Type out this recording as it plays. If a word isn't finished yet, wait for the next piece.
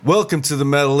Welcome to the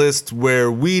Metal List,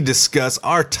 where we discuss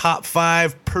our top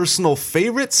 5 personal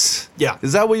favorites. Yeah.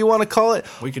 Is that what you want to call it?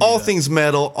 We can all do that. things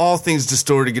metal, all things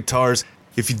distorted guitars.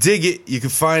 If you dig it, you can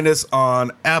find us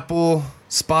on Apple,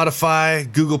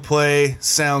 Spotify, Google Play,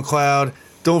 SoundCloud.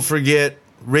 Don't forget,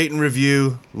 rate and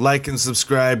review, like and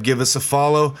subscribe, give us a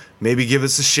follow, maybe give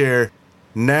us a share.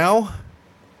 Now,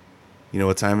 you know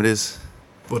what time it is?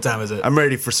 What time is it? I'm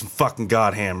ready for some fucking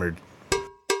God Hammered.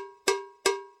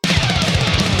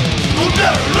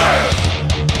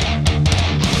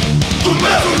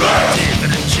 David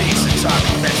and Jason talk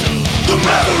metal.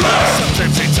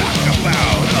 Sometimes they talk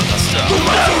about other stuff.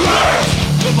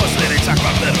 But mostly they talk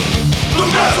about metal. But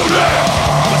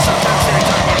sometimes they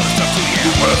talk about other stuff too,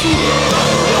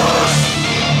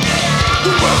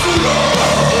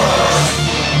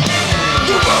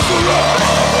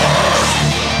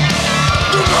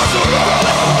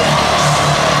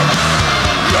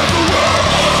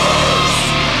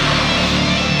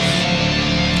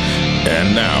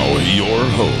 And now, your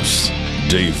hosts,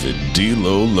 David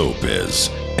D-Lo Lopez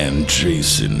and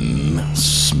Jason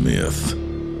Smith.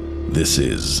 This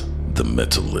is The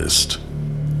Metal List.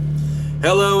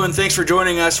 Hello, and thanks for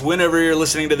joining us whenever you're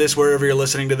listening to this, wherever you're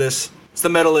listening to this. It's the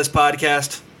Metal List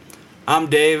Podcast. I'm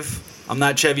Dave. I'm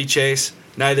not Chevy Chase.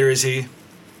 Neither is he.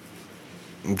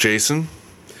 Jason,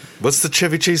 what's the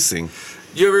Chevy Chase thing?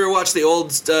 You ever watch the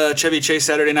old Chevy Chase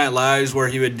Saturday Night Lives where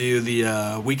he would do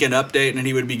the weekend update and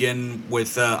he would begin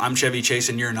with, I'm Chevy Chase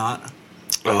and you're not?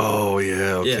 Oh,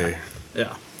 yeah, okay.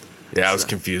 Yeah. Yeah, I was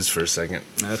confused for a second.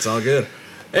 That's all good.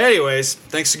 Anyways,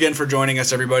 thanks again for joining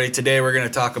us, everybody. Today we're going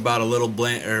to talk about a little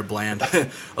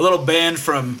a little band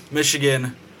from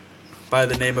Michigan by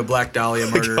the name of Black Dahlia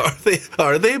Murder.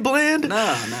 Are they bland?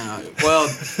 No. Well,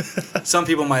 some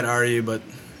people might argue, but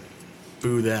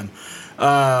boo them.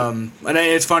 And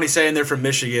it's funny saying they're from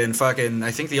Michigan. Fucking,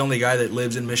 I think the only guy that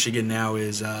lives in Michigan now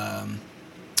is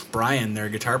Brian, their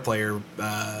guitar player.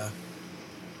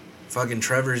 Fucking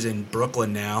Trevor's in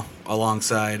Brooklyn now,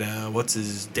 alongside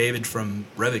David from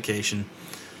Revocation.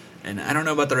 And I don't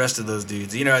know about the rest of those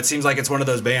dudes. You know, it seems like it's one of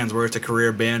those bands where it's a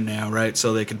career band now, right?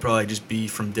 So they could probably just be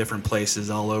from different places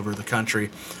all over the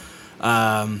country.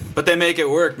 But they make it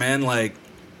work, man. Like,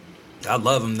 I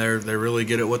love them. They're really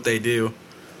good at what they do.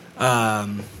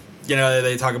 You know,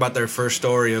 they talk about their first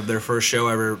story of their first show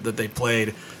ever that they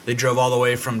played. They drove all the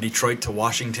way from Detroit to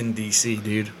Washington, D.C.,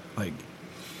 dude. Like,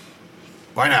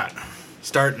 why not?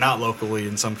 Start not locally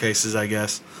in some cases, I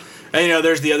guess. And, you know,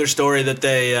 there's the other story that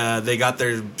they got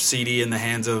their CD in the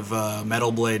hands of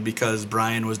Metal Blade because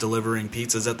Brian was delivering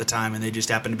pizzas at the time, and they just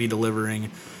happened to be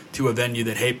delivering to a venue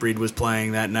that Hatebreed was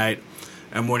playing that night.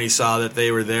 And when he saw that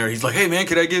they were there, he's like, hey, man,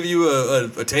 could I give you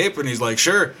a tape? And he's like,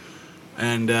 sure.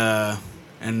 And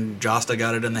Josta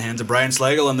got it in the hands of Brian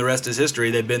Slagle, and the rest is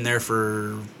history. They've been there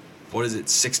for,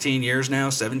 16 years now?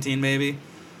 17 maybe?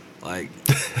 Like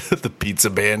The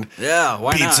pizza band. Yeah,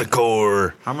 why not? Pizza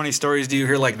Core. How many stories do you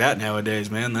hear like that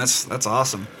nowadays, man? That's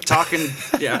awesome. Talking,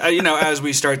 yeah, you know, as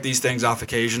we start these things off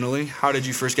occasionally, how did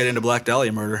you first get into Black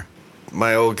Dahlia Murder?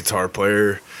 My old guitar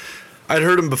player. I'd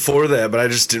heard him before that, but I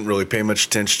just didn't really pay much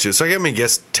attention to it. So I got me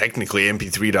guess technically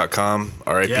mp3.com,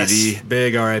 RIPD. Yes,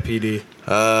 big RIPD.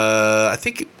 I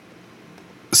think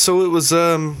so it was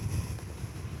oh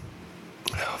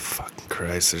fucking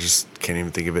Christ, I just can't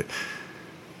even think of it.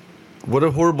 What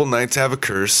a Horrible Night to Have a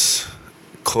Curse,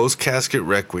 Closed Casket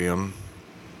Requiem,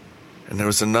 and there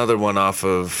was another one off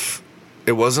of,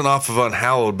 it wasn't off of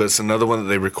Unhallowed, but it's another one that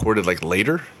they recorded like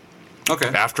later. Okay.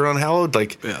 After Unhallowed,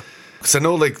 like, Yeah. because I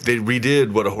know like they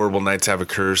redid What a Horrible Night to Have a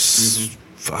Curse. Mm-hmm.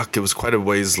 Fuck, it was quite a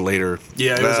ways later.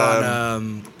 Yeah, it was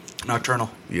on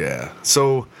Nocturnal. Yeah,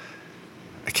 so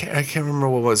I can't remember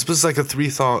what it was. It was like a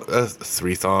three thong.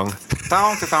 Thong.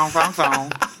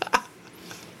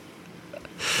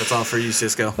 That's all for you,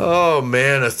 Cisco. Oh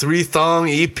man, a 3-thong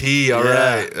EP. All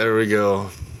Yeah. right, there we go.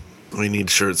 We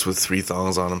need shirts with 3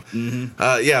 thongs on them.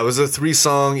 Mm-hmm. Yeah, it was a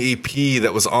 3-song EP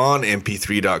that was on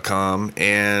mp3.com,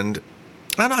 and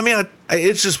I don't know, I mean,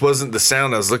 it just wasn't the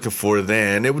sound I was looking for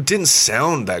then. It didn't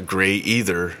sound that great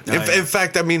either. In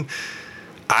fact, I mean,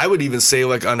 I would even say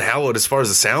like Unhallowed, as far as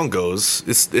the sound goes,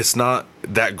 it's not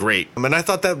that great. I mean, I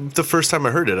thought that the first time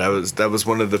I heard it, that was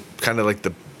one of the kind of like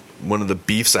one of the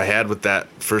beefs I had with that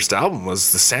first album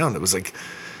was the sound. It was like,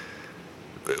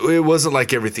 it wasn't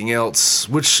like everything else,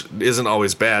 which isn't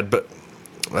always bad, but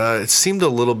it seemed a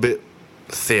little bit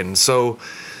thin. So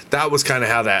that was kind of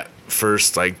how that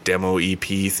first like demo EP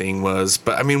thing was.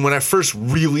 But I mean, when I first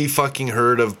really fucking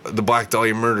heard of the Black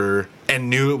Dahlia Murder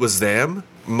and knew it was them,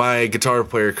 my guitar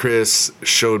player Chris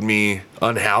showed me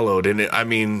Unhallowed, and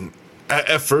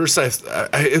At first,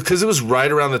 because it was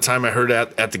right around the time I heard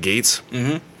At the Gates,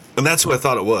 and that's what I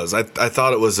thought it was. I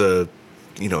thought it was a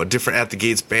different At the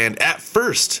Gates band at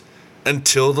first,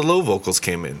 until the low vocals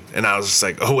came in, and I was just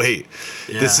like, oh wait,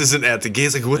 this isn't At the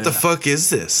Gates. Like, what the fuck is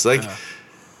this? Like,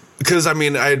 because I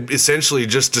mean, I essentially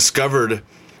just discovered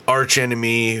Arch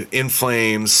Enemy, In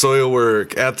Flames,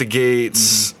 Soilwork, At the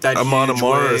Gates, Amon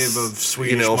Amarth, of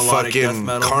Swedish melodic death fucking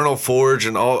metal. Carnal Forge,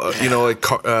 and all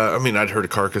I mean, I'd heard of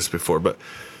Carcass before, but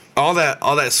all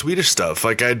that Swedish stuff,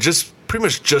 like I just pretty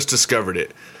much just discovered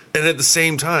it, and at the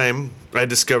same time, I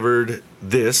discovered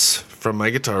this from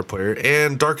my guitar player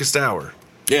and Darkest Hour.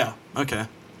 Yeah. Okay.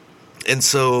 And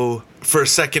so for a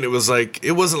second, it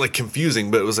wasn't like confusing,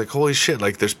 but it was like, holy shit,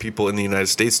 like there's people in the United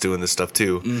States doing this stuff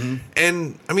too.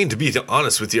 And I mean, to be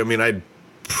honest with you, I mean, I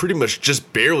pretty much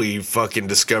just barely fucking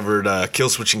discovered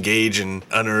Killswitch Engage and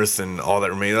Unearth and all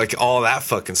that remaining, like all that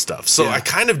fucking stuff. So I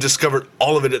kind of discovered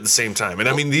all of it at the same time. And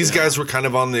I mean, these guys were kind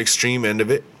of on the extreme end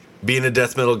of it. Being a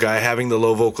death metal guy, having the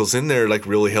low vocals in there, like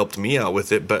really helped me out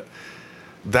with it. But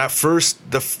the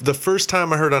first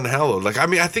time I heard Unhallowed, like, I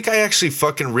mean, I think I actually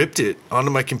fucking ripped it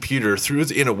onto my computer, threw it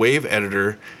in a wave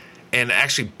editor, and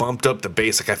actually bumped up the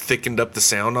bass. Like, I thickened up the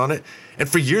sound on it. And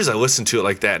for years I listened to it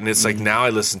like that, and it's like now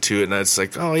I listen to it and it's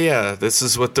like, oh yeah, this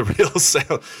is what the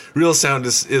real sound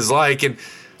is like. And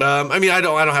I mean, I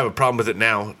don't have a problem with it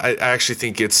now. I actually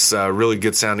think it's a really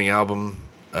good sounding album.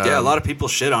 Yeah, a lot of people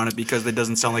shit on it because it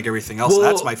doesn't sound like everything else. Well,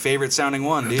 that's my favorite sounding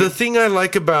one, dude. The thing I do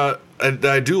like about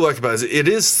it is it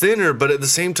is thinner, but at the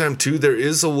same time too, there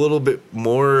is a little bit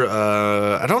more.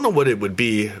 I don't know what it would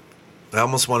be. I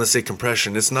almost want to say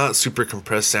compression. It's not super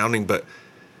compressed sounding, but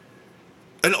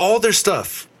and all their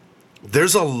stuff,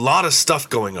 there's a lot of stuff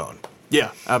going on.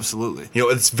 Yeah, absolutely. You know,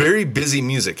 it's very busy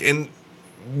music, and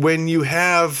when you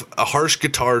have a harsh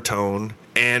guitar tone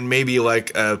and maybe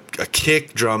like a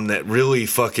kick drum that really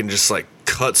fucking just like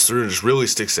cuts through and just really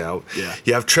sticks out. Yeah.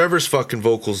 You have Trevor's fucking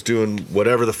vocals doing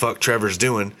whatever the fuck Trevor's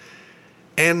doing.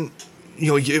 And, you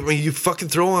know, you fucking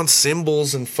throw on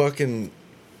cymbals and fucking...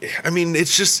 I mean,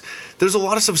 it's just... There's a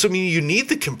lot of stuff. So, I mean, you need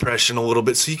the compression a little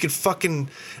bit so you can fucking...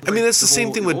 I mean, that's the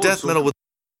same thing with death metal.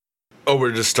 Oh,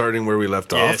 we're just starting where we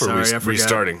left off? Sorry, or I forgot.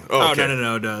 Restarting? Oh, okay.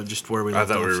 No, just where we I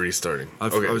left off. thought we were restarting. I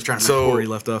was trying to remember where we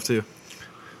left off, too.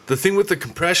 The thing with the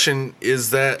compression is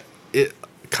that it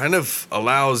kind of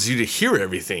allows you to hear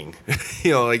everything.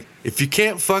 You know, like, if you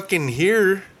can't fucking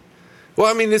hear... Well,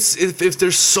 I mean, it's if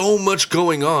there's so much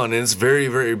going on and it's very,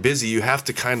 very busy, you have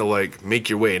to kind of, like, make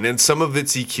your way. And then some of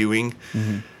it's EQing.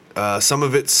 Some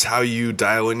of it's how you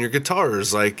dial in your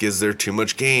guitars. Like, is there too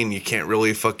much gain? You can't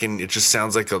really fucking... It just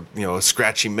sounds like a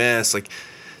scratchy mess. Like,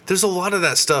 there's a lot of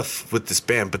that stuff with this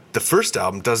band, but the first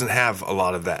album doesn't have a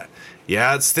lot of that.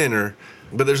 Yeah, it's thinner...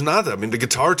 But there's not that. I mean, the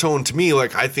guitar tone to me,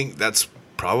 like, I think that's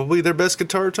probably their best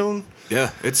guitar tone.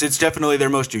 Yeah, it's definitely their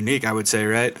most unique, I would say,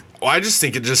 right? Well, I just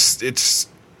think it's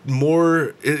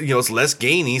more, it's less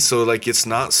gainy, so, like, it's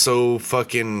not so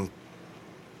fucking,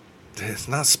 it's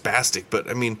not spastic, but,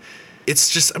 I mean, it's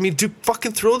just, I mean, dude,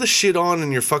 fucking throw the shit on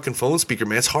in your fucking phone speaker,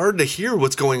 man. It's hard to hear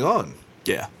what's going on.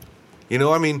 Yeah. You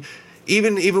know, I mean,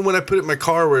 even when I put it in my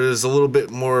car where there's a little bit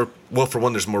more, well, for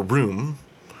one, there's more room.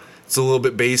 It's a little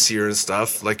bit bassier and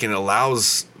stuff, like, and it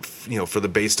allows, for the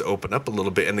bass to open up a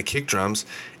little bit, and the kick drums,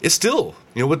 it's still,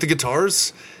 with the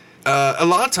guitars, a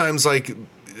lot of times, like,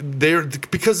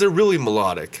 because they're really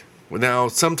melodic. Now,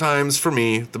 sometimes for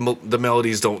me, the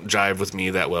melodies don't jive with me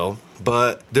that well,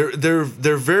 but they're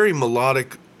very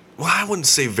melodic. Well, I wouldn't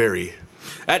say very.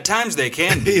 At times they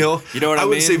can be. You know what I mean? I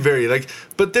wouldn't say very, like,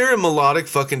 but they're a melodic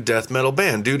fucking death metal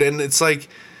band, dude, and it's like.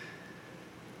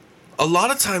 A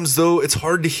lot of times, though, it's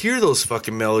hard to hear those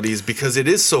fucking melodies because it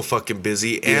is so fucking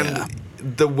busy, and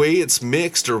the way it's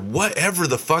mixed or whatever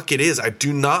the fuck it is, I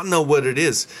do not know what it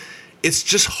is. It's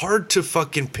just hard to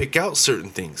fucking pick out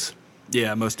certain things.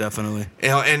 Yeah, most definitely.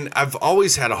 And I've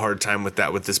always had a hard time with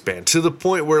that with this band, to the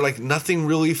point where, like, nothing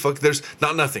really there's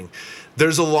not nothing.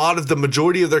 There's a lot of the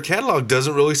majority of their catalog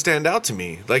doesn't really stand out to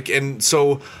me. Like, and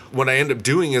so what I end up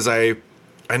doing is I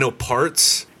know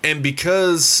parts. And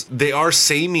because they are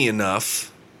samey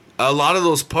enough, a lot of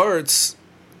those parts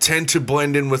tend to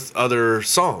blend in with other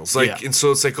songs. Like, and so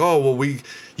it's like, oh, well,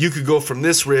 you could go from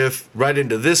this riff right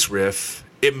into this riff.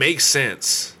 It makes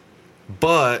sense,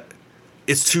 but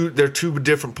they're two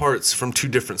different parts from two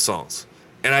different songs,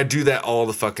 and I do that all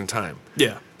the fucking time.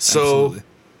 Yeah. So absolutely.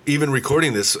 Even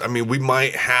recording this, I mean, we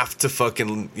might have to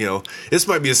fucking, this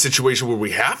might be a situation where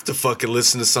we have to fucking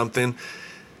listen to something.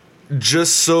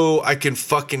 Just so I can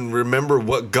fucking remember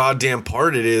what goddamn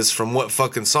part it is from what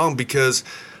fucking song, because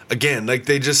again, like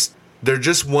they're just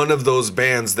one of those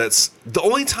bands that's the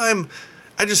only time,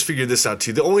 I just figured this out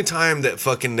too. The only time that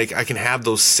fucking I can have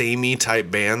those samey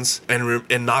type bands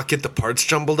and not get the parts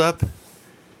jumbled up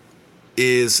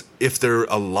is if they're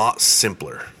a lot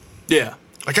simpler. Yeah.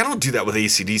 Like, I don't do that with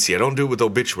AC/DC. I don't do it with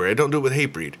Obituary. I don't do it with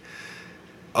Hatebreed.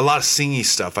 A lot of singy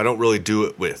stuff I don't really do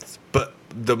it with. But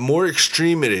the more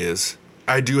extreme it is,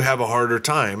 I do have a harder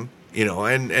time, you know,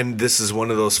 and this is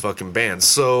one of those fucking bands.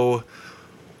 So,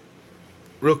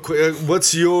 real quick,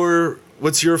 what's your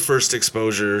first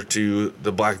exposure to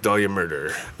the Black Dahlia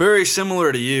murder? Very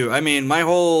similar to you.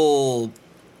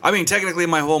 Technically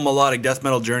my whole melodic death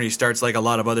metal journey starts like a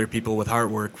lot of other people with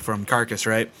Heartwork from Carcass,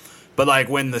 right? But like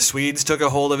when the Swedes took a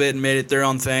hold of it and made it their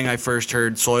own thing, I first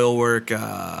heard Soilwork,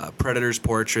 Predator's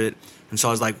Portrait, and so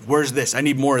I was like, where's this? I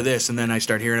need more of this. And then I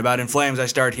start hearing about In Flames. I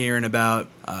start hearing about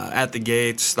At the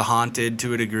Gates, The Haunted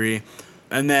to a degree.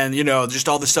 And then, you know, just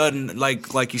all of a sudden,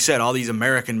 like you said, all these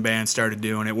American bands started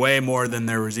doing it way more than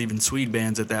there was even Swede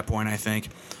bands at that point, I think.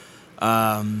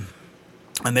 And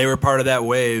they were part of that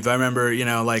wave. I remember, you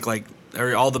know, like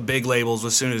all the big labels,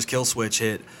 as soon as Killswitch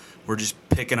hit, were just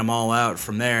picking them all out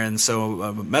from there. And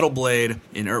so Metal Blade,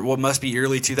 in what must be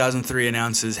early 2003,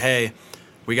 announces, hey,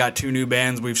 we got 2 new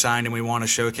bands we've signed and we want to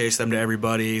showcase them to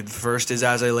everybody. The first is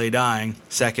As I Lay Dying.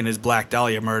 Second is Black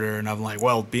Dahlia Murder. And I'm like,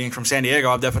 well, being from San Diego,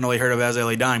 I've definitely heard of As I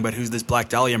Lay Dying, but who's this Black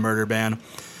Dahlia Murder band?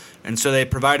 And so they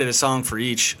provided a song for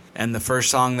each. And the first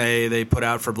song they put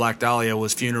out for Black Dahlia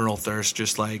was Funeral Thirst,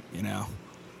 just like, you know,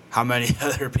 how many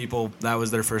other people, that was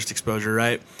their first exposure,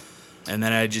 right? And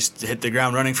then I just hit the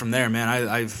ground running from there, man.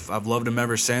 I've loved them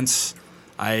ever since.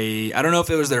 I don't know if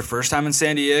it was their first time in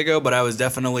San Diego, but I was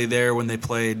definitely there when they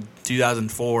played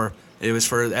 2004. It was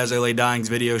for As I Lay Dying's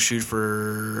video shoot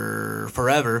for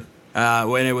Forever,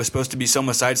 when it was supposed to be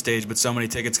Soma side stage, but so many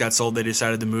tickets got sold they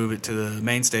decided to move it to the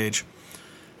main stage.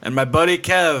 And my buddy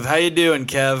Kev, how you doing,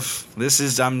 Kev?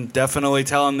 I'm definitely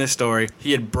telling this story.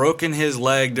 He had broken his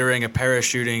leg during a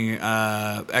parachuting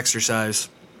exercise.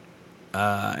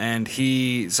 And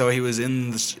he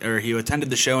attended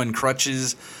the show in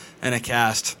crutches and a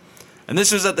cast. And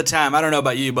this was at the time, I don't know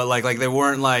about you, but like they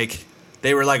weren't like,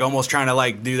 they were like almost trying to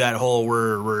like do that whole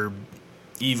we're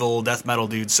evil death metal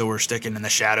dudes, so we're sticking in the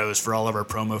shadows for all of our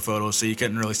promo photos, so you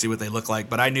couldn't really see what they looked like.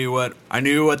 But I knew what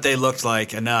they looked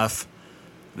like enough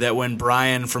that when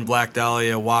Brian from Black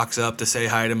Dahlia walks up to say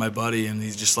hi to my buddy, and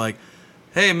he's just like,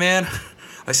 hey man,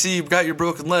 I see you've got your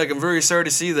broken leg. I'm very sorry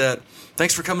to see that.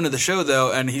 Thanks for coming to the show,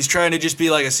 though. And he's trying to just be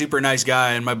like a super nice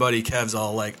guy, and my buddy Kev's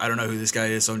all like, I don't know who this guy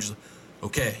is, so I'm just like,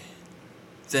 okay,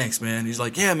 thanks, man. He's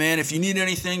like, yeah, man, if you need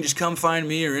anything, just come find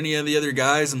me or any of the other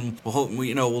guys, and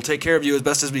we'll take care of you as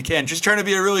best as we can. Just trying to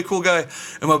be a really cool guy.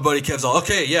 And my buddy Kev's all,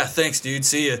 okay, yeah, thanks, dude,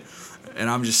 see ya. And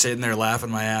I'm just sitting there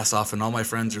laughing my ass off, and all my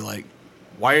friends are like,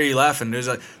 why are you laughing? He's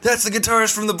like, that's the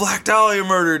guitarist from the Black Dahlia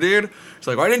Murder, dude. It's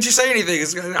like, why didn't you say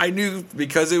anything? I knew,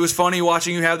 because it was funny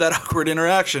watching you have that awkward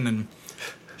interaction. And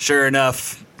sure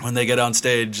enough, when they get on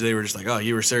stage, they were just like, oh,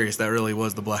 you were serious. That really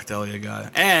was the Black Dahlia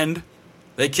guy. And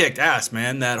they kicked ass,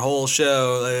 man. That whole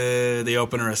show, the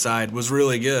opener aside, was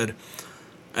really good.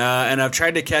 And I've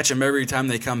tried to catch them every time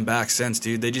they come back since,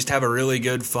 dude. They just have a really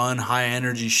good, fun,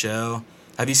 high-energy show.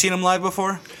 Have you seen them live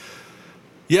before?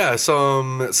 Yeah, I saw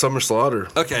them at Summer Slaughter.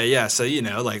 Okay, yeah, so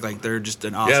like they're just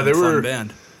an awesome, fun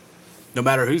band. No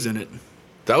matter who's in it.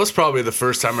 That was probably the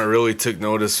first time I really took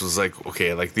notice, was like,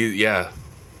 okay, like these, yeah,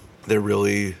 they're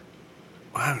really,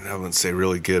 I wouldn't say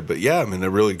really good, but yeah, I mean, they're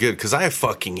really good, because I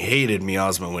fucking hated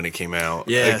Miasma when it came out.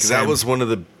 Yeah, like, that was one of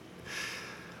the,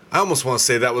 I almost want to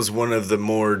say that was one of the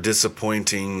more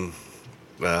disappointing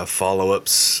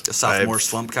follow-ups. A sophomore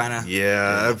slump, kind of?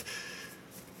 Yeah,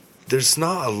 there's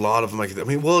not a lot of them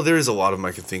there is a lot of them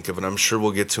I can think of, and I'm sure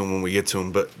we'll get to them when we get to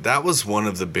them, but that was one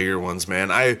of the bigger ones,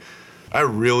 man. I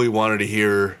really wanted to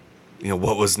hear,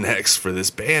 what was next for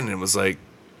this band, and it was like,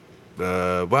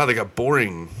 wow, they got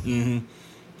boring. Mm-hmm.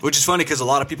 Which is funny, because a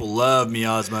lot of people love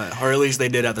Miasma, or at least they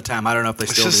did at the time. I don't know if they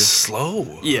still do. It's just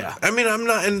slow. Yeah. I mean, I'm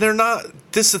not, and they're not,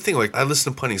 this is the thing, like, I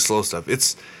listen to plenty of slow stuff.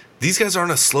 These guys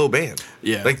aren't a slow band.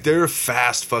 Yeah. Like, they're a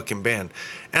fast fucking band.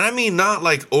 And I mean, not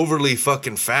like overly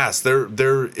fucking fast.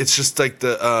 It's just like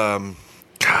the,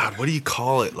 God, what do you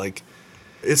call it? Like,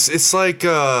 it's like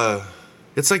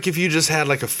if you just had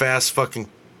like a fast fucking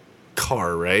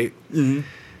car, right? Mm-hmm.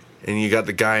 And you got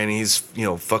the guy and he's,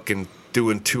 fucking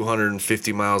doing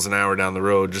 250 miles an hour down the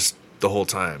road just the whole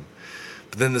time.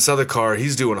 But then this other car,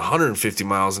 he's doing 150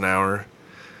 miles an hour,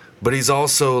 but he's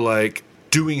also like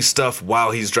doing stuff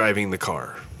while he's driving the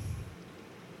car.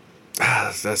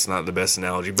 That's not the best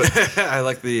analogy, but I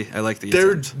like the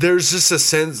there's just a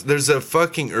sense, there's a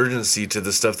fucking urgency to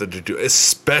the stuff that they're doing,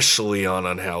 especially on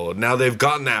Unhallowed. Now they've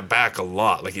gotten that back a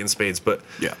lot, like in spades, but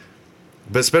yeah,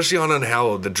 But especially on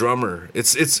Unhallowed, the drummer,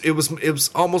 it was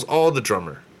almost all the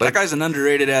drummer. That guy's an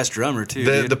underrated ass drummer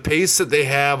too. The pace that they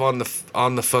have on the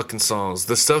fucking songs,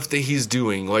 the stuff that he's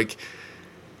doing, like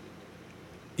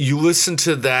you listen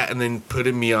to that and then put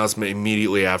in Miasma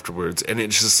immediately afterwards, and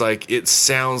it's just like it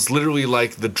sounds literally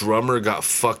like the drummer got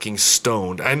fucking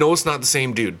stoned. I know it's not the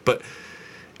same dude, but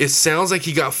it sounds like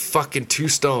he got fucking too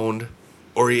stoned.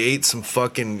 Or he ate some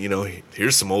fucking,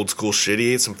 here's some old school shit.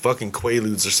 He ate some fucking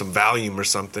Quaaludes or some Valium or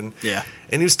something. Yeah.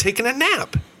 And he was taking a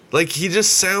nap. Like, he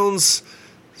just sounds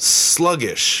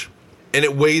sluggish. And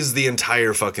it weighs the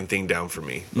entire fucking thing down for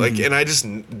me. Like, and I just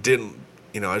didn't,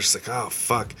 I was just like, oh,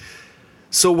 fuck.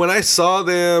 So when I saw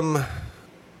them,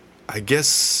 I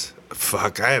guess,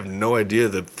 I have no idea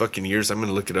the fucking years. I'm going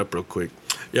to look it up real quick.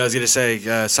 Yeah, I was going to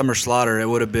say, Summer Slaughter, it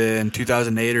would have been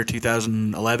 2008 or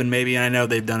 2011 maybe, and I know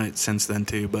they've done it since then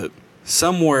too, but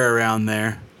somewhere around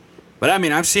there. But I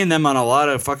mean, I've seen them on a lot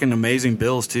of fucking amazing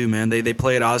bills too, man. They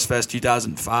played Ozfest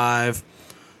 2005.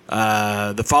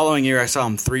 The following year I saw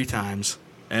them 3 times,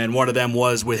 and one of them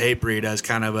was with Hatebreed as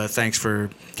kind of a thanks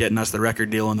for getting us the record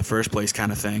deal in the first place kind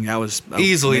of thing. That was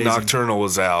easily amazing. Nocturnal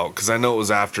was out, because I know it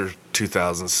was after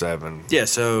 2007. Yeah,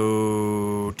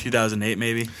 so 2008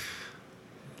 maybe.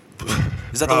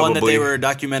 Is that Probably. the one that they were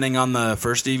documenting on the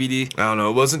first DVD? I don't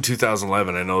know. It wasn't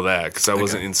 2011. I know that because I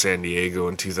wasn't Okay. in San Diego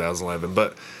in 2011.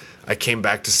 But I came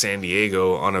back to San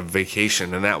Diego on a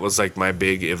vacation, and that was like my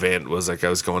big event. Was like I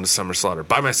was going to Summer Slaughter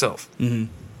by myself,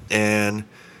 and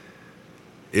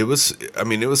it was. I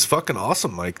mean, it was fucking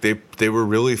awesome. Like they were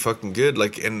really fucking good.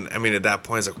 Like, and I mean, at that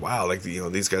point, it's like wow, like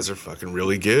these guys are fucking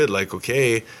really good. Like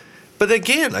okay, but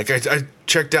again, like I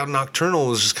checked out Nocturnal. It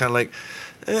was just kind of like,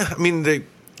 I mean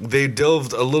they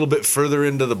delved a little bit further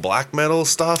into the black metal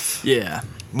stuff. Yeah.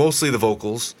 Mostly the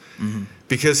vocals.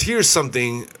 Because here's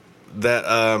something that,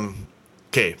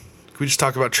 okay, can we just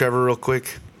talk about Trevor real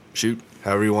quick? Shoot.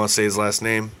 However you want to say his last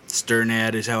name.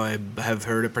 Sternad is how I have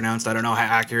heard it pronounced. I don't know how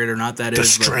accurate or not that The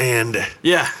is. but- Strand.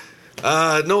 Yeah.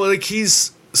 No, like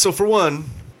so for one,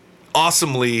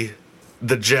 awesomely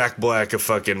the Jack Black of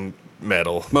fucking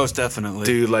metal. Most definitely.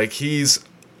 Dude, like he's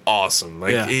awesome.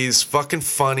 Like he's fucking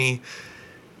funny.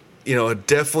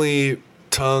 Definitely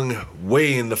tongue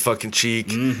way in the fucking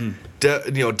cheek.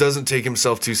 Doesn't take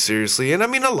himself too seriously. And I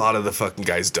mean, a lot of the fucking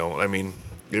guys don't. I mean,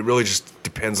 it really just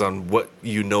depends on what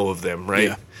you know of them, right?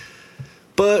 Yeah.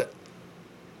 But,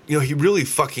 he really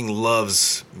fucking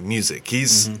loves music.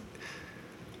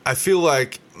 I feel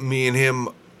like me and him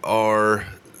I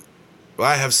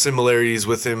have similarities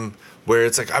with him where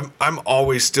it's like I'm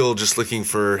always still just looking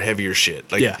for heavier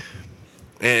shit. Like, Yeah.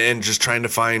 And just trying to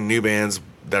find new bands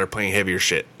that are playing heavier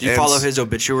shit. Do you follow his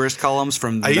obituarist columns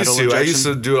from the I used to. Metal I used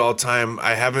Injection? to do it all the time.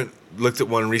 I haven't looked at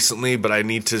one recently, but I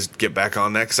need to get back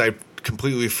on that because I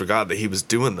completely forgot that he was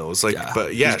doing those. Like, Yeah,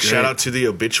 but yeah, he's shout great. out to the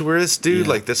obituarist, dude.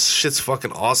 Yeah. Like, this shit's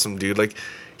fucking awesome, dude. Like,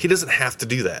 he doesn't have to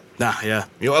do that. Nah, yeah.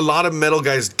 A lot of metal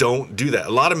guys don't do that.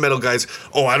 A lot of metal guys,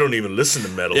 I don't even listen to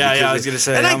metal. Yeah, because I was gonna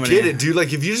say, and how I many- get it, dude.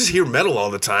 Like, if you just hear metal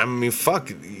all the time, I mean, fuck,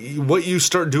 what you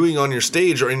start doing on your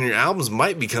stage or in your albums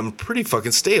might become pretty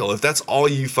fucking stale if that's all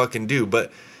you fucking do.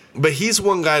 But he's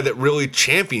one guy that really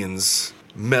champions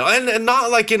metal, and not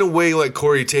like in a way like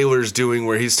Corey Taylor's doing,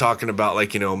 where he's talking about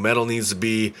like metal needs to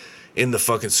be in the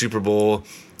fucking Super Bowl.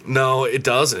 No, it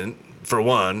doesn't. For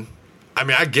one. I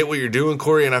mean, I get what you're doing,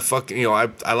 Corey, and I fucking,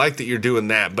 I like that you're doing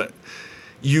that, but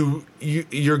you're,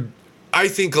 I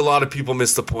think a lot of people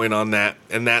miss the point on that,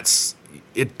 and that's,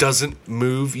 it doesn't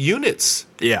move units.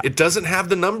 Yeah. It doesn't have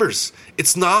the numbers.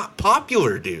 It's not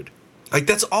popular, dude. Like,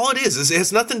 that's all it is. It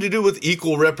has nothing to do with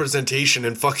equal representation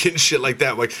and fucking shit like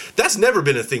that. Like, that's never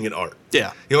been a thing in art.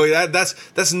 Yeah.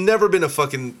 That's never been a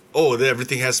fucking,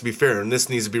 everything has to be fair, and this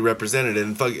needs to be represented,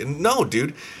 and fucking, no,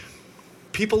 dude.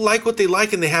 People like what they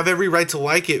like, and they have every right to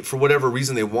like it for whatever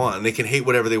reason they want, and they can hate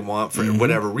whatever they want for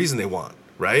whatever reason they want,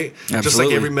 right? Absolutely. Just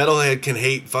like every metalhead can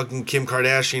hate fucking Kim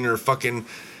Kardashian or fucking,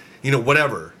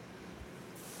 whatever.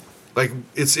 Like,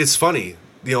 it's funny.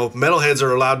 Metalheads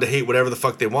are allowed to hate whatever the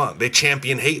fuck they want. They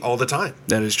champion hate all the time.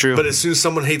 That is true. But as soon as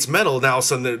someone hates metal, now all of a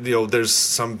sudden, there's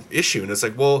some issue, and it's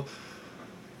like, well,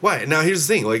 why? Now here's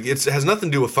the thing: like, it has nothing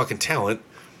to do with fucking talent.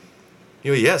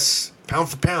 Yes, pound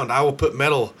for pound, I will put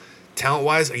metal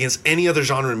talent-wise against any other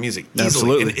genre of music easily,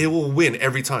 Absolutely. and it will win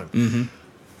every time.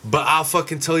 But I'll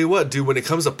fucking tell you what, dude. When it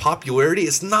comes to popularity,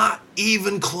 it's not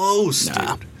even close,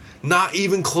 Nah. dude. Not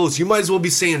even close. You might as well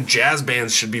be saying jazz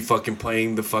bands should be fucking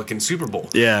playing the fucking Super Bowl.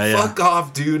 Yeah. Fuck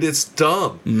off, dude. It's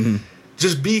dumb.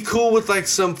 Just be cool with like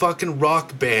some fucking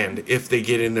rock band if they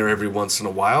get in there every once in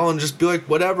a while, and just be like,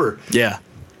 whatever. Yeah.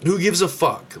 Who gives a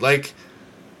fuck? Like,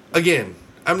 again,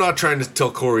 I'm not trying to tell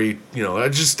Corey,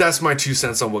 that's my 2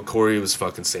 cents on what Corey was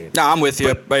fucking saying. No, I'm with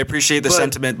you. I appreciate the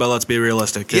sentiment, but let's be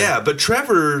realistic. Yeah, but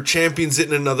Trevor champions it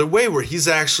in another way where he's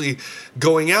actually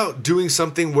going out doing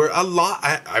something where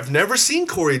I've never seen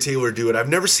Corey Taylor do it. I've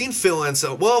never seen Phil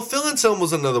Anselmo. Well, Phil Anselmo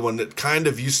was another one that kind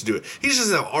of used to do it. He just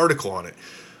has an article on it.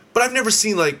 But I've never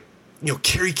seen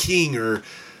Kerry King or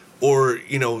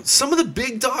some of the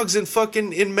big dogs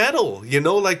in metal,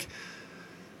 like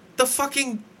the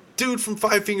fucking dude from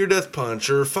Five Finger Death Punch,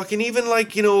 or fucking even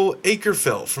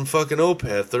Akerfeld from fucking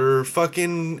Opeth, or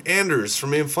fucking Anders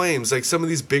from In Flames, like some of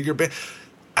these bigger bands.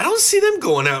 I don't see them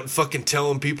going out and fucking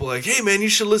telling people like, hey man, you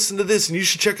should listen to this and you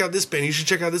should check out this band, you should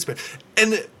check out this band.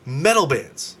 And metal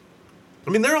bands, I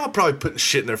mean, they're all probably putting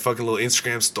shit in their fucking little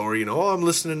Instagram story, I'm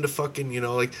listening to fucking,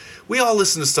 we all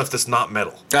listen to stuff that's not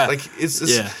metal. But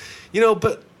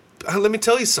let me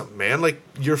tell you something, man,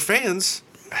 your fans,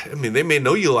 I mean, they may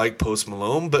know you like Post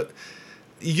Malone, but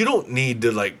you don't need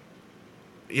to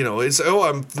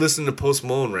I'm listening to Post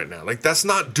Malone right now. That's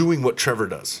not doing what Trevor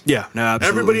does. Yeah, no, absolutely.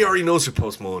 Everybody already knows who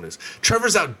Post Malone is.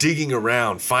 Trevor's out digging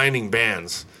around, finding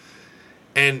bands,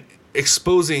 and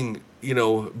exposing,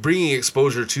 bringing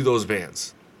exposure to those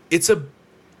bands. And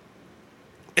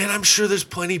I'm sure there's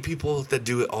plenty of people that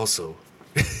do it also.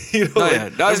 I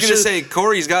was going to say,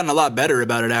 Corey's gotten a lot better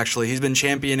about it, actually. He's been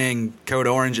championing Code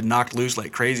Orange and Knocked Loose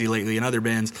like crazy lately in other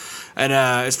bands. And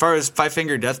as far as Five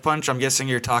Finger Death Punch, I'm guessing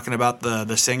you're talking about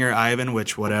the singer, Ivan,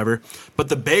 which, whatever. But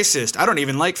the bassist, I don't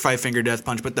even like Five Finger Death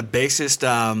Punch, but the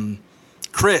bassist,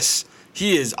 Chris,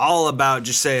 he is all about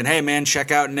just saying, hey, man,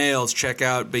 check out Nails, check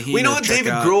out Behemoth. We know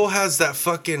David Grohl has that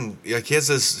fucking, he has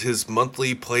his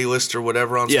monthly playlist or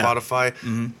whatever on Spotify.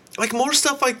 Mm-hmm. More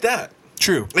stuff like that.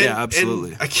 True. Yeah,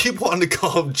 absolutely. And I keep wanting to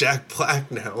call him Jack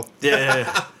Black now.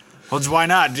 Yeah. Well, just why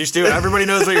not? Just do it. Everybody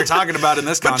knows what you're talking about in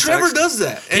this context. But Trevor does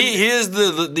that. And he is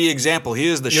the example. He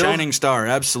is the shining star.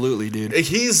 Absolutely, dude.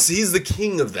 He's the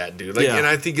king of that, dude. And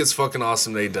I think it's fucking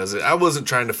awesome that he does it. I wasn't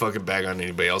trying to fucking bag on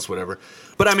anybody else, whatever.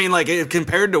 But I mean,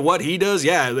 compared to what he does,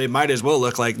 they might as well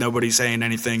look like nobody's saying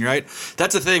anything, right?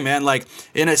 That's the thing, man.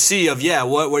 In a sea of,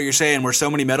 what you're saying, where so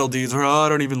many metal dudes are, I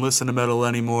don't even listen to metal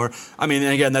anymore. I mean,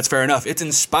 and again, that's fair enough. It's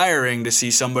inspiring to see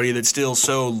somebody that's still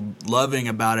so loving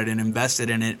about it and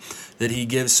invested in it, that he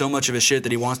gives so much of a shit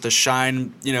that he wants to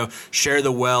shine, share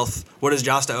the wealth. What does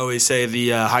Josta always say?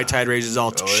 The high tide raises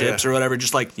all ships or whatever.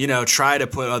 Just try to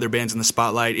put other bands in the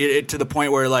spotlight. It to the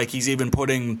point where he's even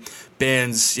putting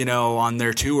bands, on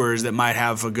their tours that might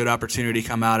have a good opportunity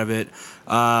come out of it.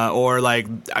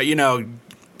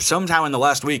 Sometime in the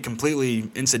last week, completely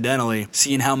incidentally,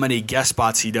 seeing how many guest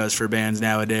spots he does for bands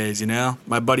nowadays,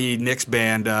 My buddy Nick's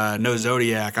band, No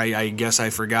Zodiac, I guess I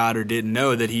forgot or didn't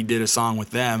know that he did a song with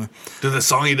them. Dude, the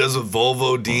song he does with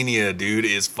Volvo Denia, dude,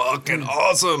 is fucking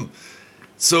awesome.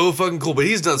 So fucking cool. But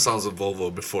he's done songs with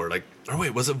Volvo before.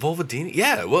 Was it Volvo Denia?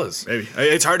 Yeah, it was. Maybe.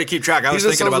 It's hard to keep track. I was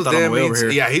thinking about that on the way over here.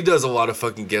 Yeah, he does a lot of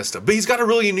fucking guest stuff. But he's got a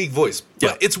really unique voice.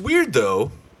 But it's weird,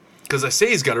 though, because I say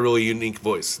he's got a really unique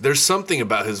voice. There's something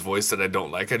about his voice that I don't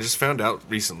like. I just found out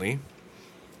recently.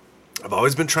 I've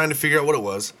always been trying to figure out what it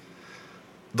was.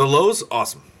 The lows,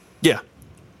 awesome. Yeah.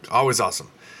 Always awesome.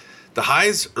 The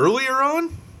highs earlier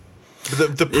on,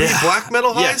 the pre-black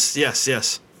metal highs?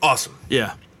 Yes. Awesome.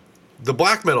 Yeah. The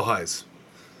black metal highs.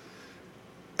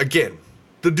 Again,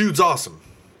 the dude's awesome.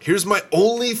 Here's my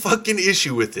only fucking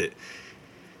issue with it.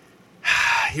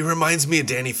 He reminds me of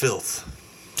Danny Filth.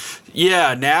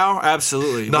 Yeah, now,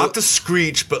 absolutely. Not the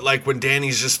screech, but when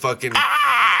Danny's just fucking...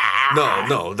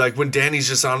 No. When Danny's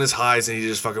just on his highs and he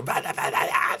just fucking...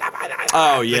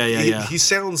 Oh, yeah. He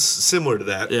sounds similar to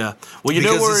that. Yeah. Well,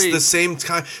 because it's the same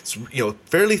kind... It's,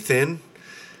 fairly thin.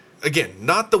 Again,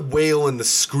 not the wail and the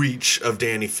screech of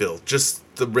Danny Filth. Just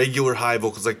the regular high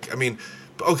vocals.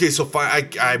 Okay, so fine.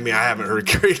 I haven't heard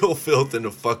Cradle Filth in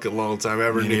a fucking long time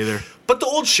ever. Me neither. But the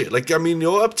old shit.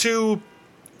 Up to...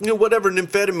 whatever,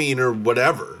 Nymphetamine or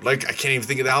whatever. I can't even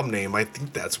think of the album name. I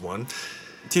think that's one.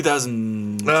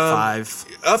 2005.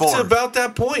 Up to about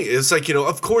that point. It's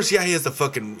of course, he has the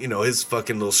fucking, his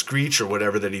fucking little screech or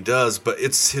whatever that he does, but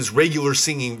it's his regular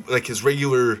singing, his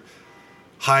regular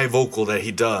high vocal that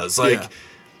he does.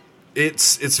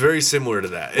 It's very similar to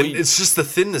that. And it's just the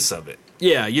thinness of it.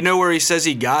 Yeah, where he says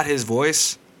he got his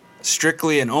voice?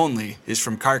 Strictly and only is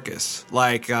from Carcass,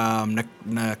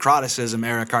 necroticism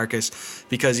era Carcass,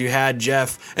 because you had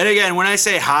Jeff. And again, when I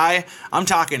say high, I'm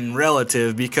talking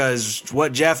relative, because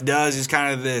what Jeff does is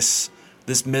kind of this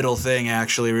middle thing,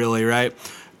 actually, really, right?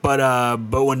 But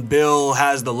when Bill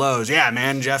has the lows, yeah,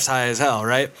 man, Jeff's high as hell,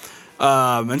 right?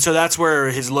 And so that's where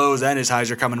his lows and his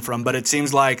highs are coming from. But it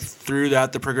seems like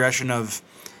throughout the progression of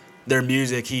their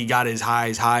music, he got his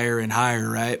highs higher and higher,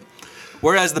 right?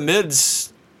 Whereas the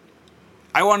mids,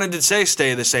 I wanted to say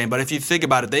stay the same, but if you think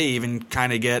about it, they even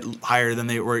kind of get higher than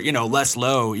they were, less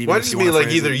low. Even Well, I if just you mean wanna like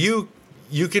phrase either it.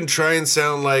 you can try and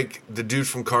sound like the dude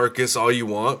from Carcass all you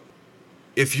want.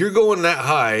 If you're going that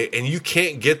high and you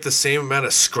can't get the same amount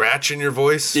of scratch in your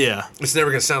voice, Yeah. it's never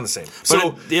going to sound the same. But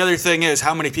So the other thing is,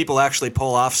 how many people actually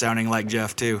pull off sounding like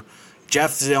Jeff, too?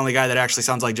 Jeff's the only guy that actually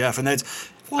sounds like Jeff, and that's...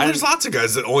 well, there's lots of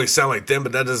guys that only sound like them,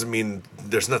 but that doesn't mean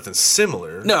there's nothing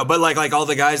similar. No, but like all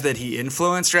the guys that he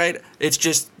influenced, right? It's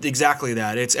just exactly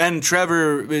that. And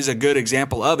Trevor is a good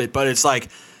example of it, but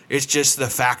it's just the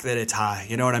fact that it's high.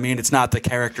 You know what I mean? It's not the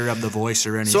character of the voice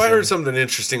or anything. So I heard something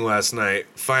interesting last night.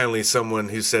 Finally, someone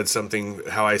who said something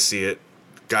how I see it.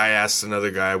 Guy asked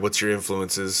another guy, "What's your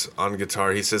influences on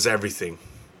guitar?" He says, "Everything."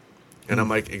 And I'm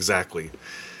like, "Exactly."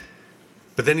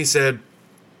 But then he said,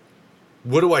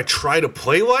 "What do I try to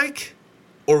play like?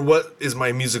 Or what is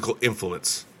my musical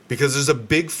influence?" Because there's a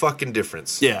big fucking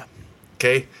difference. Yeah.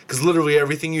 Okay? Because literally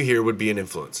everything you hear would be an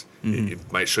influence.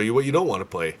 It might show you what you don't want to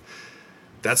play.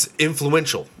 That's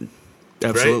influential.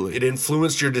 Absolutely. Right? It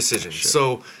influenced your decision.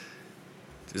 So,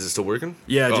 is it still working?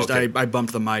 Yeah, Oh, just okay. I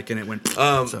bumped the mic and it went...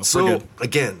 so we're So good.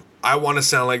 again, I want to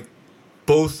sound like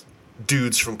both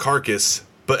dudes from Carcass,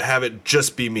 but have it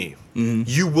just be me.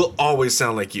 You will always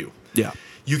sound like you. Yeah.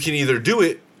 You can either do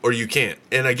it or you can't.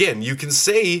 And again, you can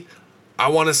say, I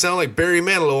want to sound like Barry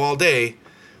Manilow all day,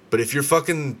 but if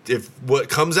what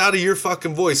comes out of your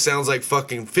fucking voice sounds like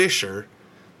fucking Fisher,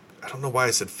 I don't know why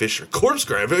I said Fisher. Corpse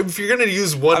Grinder. If you're going to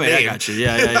use one I name, got you.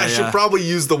 Yeah, I should probably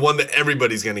use the one that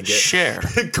everybody's going to get. Share.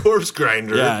 Corpse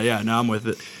Grinder. Yeah, no, I'm with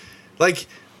it. Like,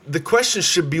 the question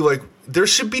should be like, there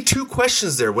should be two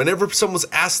questions there whenever someone's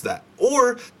asked that.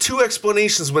 Or two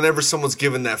explanations whenever someone's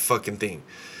given that fucking thing.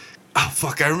 Oh,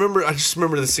 fuck, I just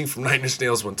remember this thing from Nine Inch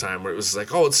Nails one time where it was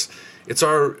like, oh, it's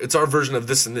our version of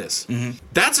this and this.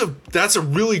 That's a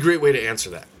really great way to answer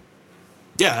that.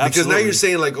 Yeah, absolutely. Because now you're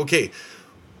saying like, okay,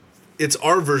 it's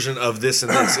our version of this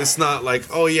and this. It's not like,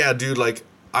 oh yeah, dude, like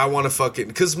I want to fucking...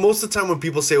 Because most of the time when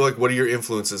people say like, what are your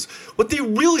influences? What they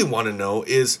really want to know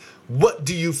is, what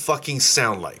do you fucking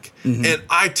sound like? And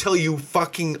I tell you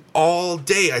fucking all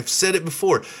day, I've said it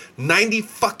before,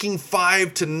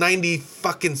 95 to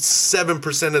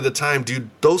 97% of the time, dude,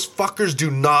 those fuckers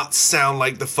do not sound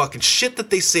like the fucking shit that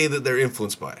they say that they're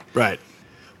influenced by. Right.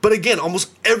 But again,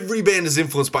 almost every band is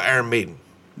influenced by Iron Maiden.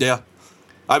 Yeah.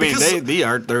 I mean, Because they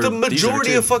are. The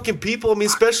majority of fucking people, I mean,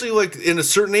 especially like in a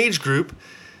certain age group,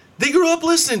 they grew up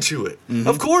listening to it.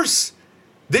 Of course.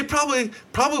 They probably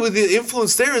the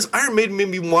influence there is Iron Maiden made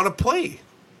me want to play.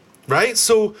 Right?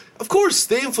 So, of course,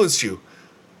 they influenced you.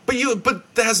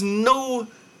 But that has no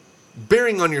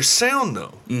bearing on your sound,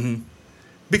 though.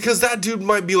 Because that dude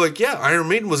might be like, yeah, Iron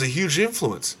Maiden was a huge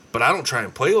influence, but I don't try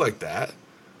and play like that.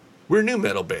 We're a new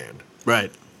metal band.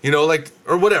 Right. Like,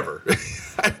 or whatever.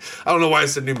 I don't know why I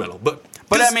said new metal, but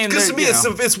I mean, because to me, you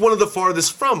know. it's one of the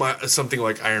farthest from something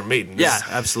like Iron Maiden. Yeah,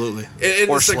 absolutely. And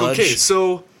Or it's like, Sludge. okay,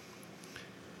 so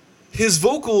his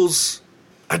vocals,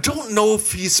 I don't know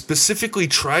if he specifically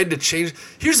tried to change.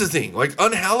 Here's the thing, like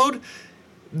Unhallowed,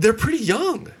 they're pretty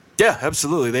young. Yeah,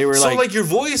 absolutely. They were So like your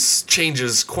voice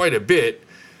changes quite a bit.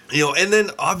 And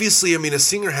then obviously, I mean, a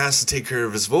singer has to take care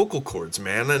of his vocal cords,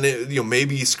 man. And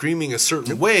maybe screaming a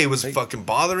certain way was fucking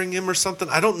bothering him or something.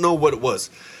 I don't know what it was,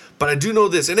 but I do know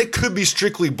this, and it could be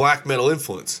strictly black metal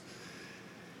influence.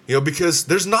 Because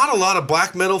there's not a lot of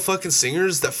black metal fucking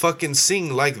singers that fucking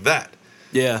sing like that.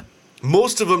 Yeah.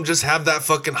 Most of them just have that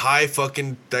fucking high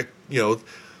fucking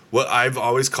what I've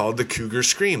always called the cougar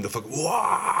scream, the fucking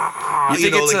wah.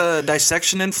 You think it's a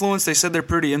Dissection influence? They said they're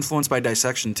pretty influenced by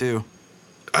Dissection too.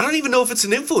 I don't even know if it's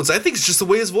an influence. I think it's just the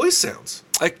way his voice sounds.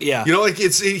 Yeah.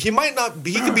 He might not.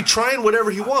 He could be trying whatever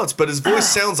he wants, but his voice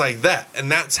sounds like that, and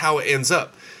that's how it ends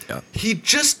up. Yeah. He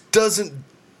just doesn't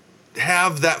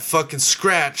have that fucking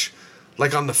scratch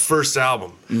like on the first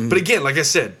album. But again, like I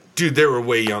said, dude, they were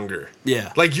way younger.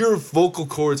 Yeah. Like your vocal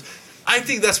cords. I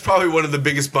think that's probably one of the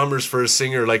biggest bummers for a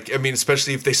singer. Like, I mean,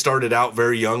 especially if they started out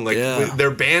very young, like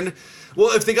their band.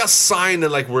 Well, if they got signed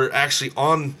and like were actually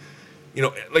on.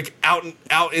 Like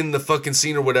out in the fucking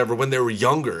scene or whatever when they were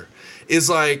younger, is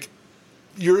like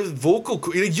your vocal.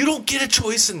 You don't get a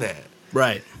choice in that.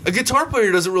 Right. A guitar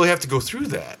player doesn't really have to go through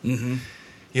that.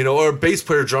 Or a bass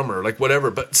player, drummer, like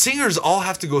whatever. But singers all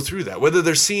have to go through that, whether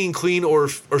they're singing clean or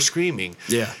screaming.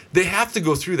 Yeah. They have to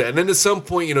go through that, and then at some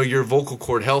point, your vocal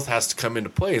cord health has to come into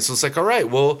play. So it's like, all right,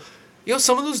 well,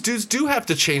 some of those dudes do have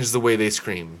to change the way they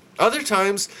scream. Other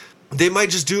times, they might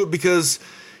just do it because.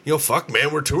 Fuck,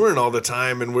 man, we're touring all the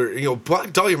time, and we're,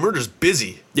 Black Dahlia Murder's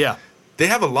busy. Yeah. They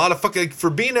have a lot of fucking, like, for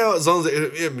being out as long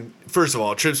as, first of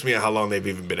all, it trips me out how long they've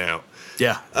even been out.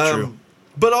 Yeah, true.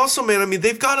 But also, man, I mean,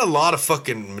 they've got a lot of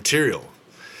fucking material.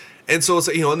 And so it's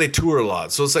like, and they tour a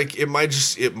lot. So it's like, it might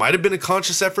have been a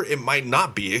conscious effort. It might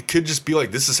not be. It could just be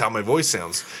like, this is how my voice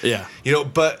sounds. Yeah.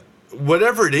 But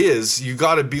whatever it is, you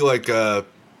got to be like,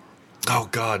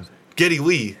 Geddy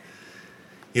Lee,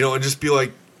 and just be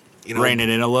like, rein it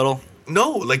in a little.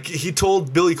 No, like he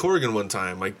told Billy Corgan one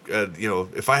time, like,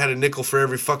 if I had a nickel for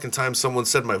every fucking time someone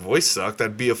said my voice sucked, I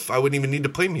wouldn't even need to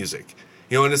play music.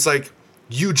 And it's like,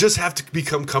 you just have to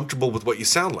become comfortable with what you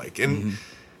sound like. And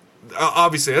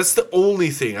obviously, that's the only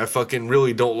thing I fucking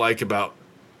really don't like about,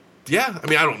 I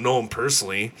don't know him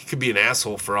personally. He could be an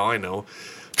asshole for all I know.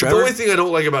 Trevor? The only thing I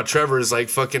don't like about Trevor is like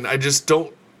fucking, I just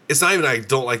don't, it's not even I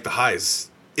don't like the highs.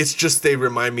 It's just they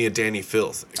remind me of Danny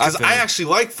Filth. Because I actually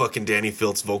like fucking Danny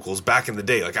Filth's vocals back in the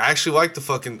day. Like, I actually like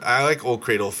I like Old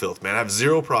Cradle of Filth, man. I have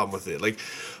zero problem with it. Like,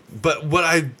 but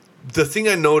the thing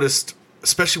I noticed,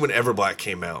 especially when Everblack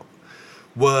came out,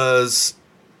 was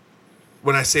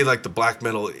when I say like the black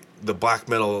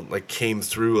metal like came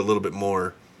through a little bit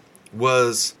more,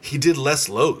 was he did less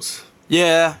lows.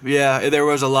 Yeah, there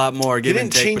was a lot more give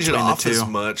and take. He didn't change it between off the two. as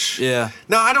much. Yeah.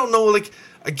 Now, I don't know, like,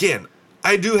 again,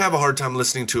 I do have a hard time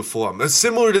listening to a full album. It's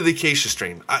similar to the Acacia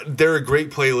Strain. They're a great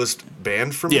playlist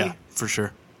band for me. Yeah, for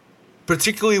sure.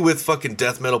 Particularly with fucking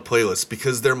death metal playlists,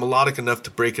 because they're melodic enough to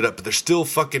break it up, but they're still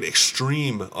fucking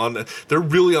extreme they're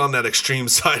really on that extreme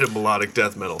side of melodic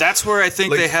death metal. That's where I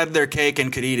think they had their cake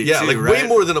and could eat it too, like right? way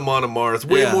more than Amon Amarth,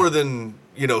 way more than,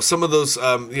 some of those,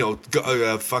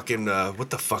 fucking, what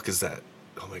the fuck is that?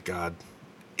 Oh my God.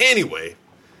 Anyway,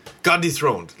 God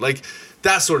Dethroned. Like,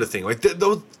 that sort of thing. Like,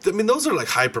 those are like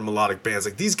hyper melodic bands.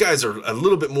 Like, these guys are a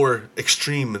little bit more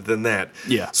extreme than that.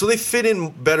 Yeah. So they fit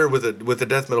in better with the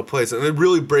death metal plays, and they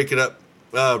really break it up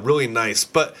really nice.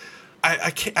 But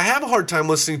I have a hard time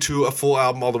listening to a full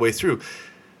album all the way through.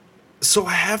 So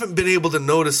I haven't been able to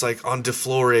notice, like, on De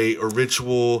Flore or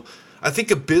Ritual. I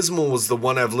think Abysmal was the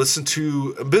one I've listened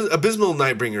to. Abysmal and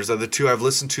Nightbringers are the two I've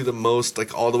listened to the most,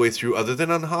 like, all the way through, other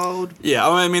than Unhallowed. Yeah,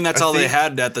 I mean, that's all they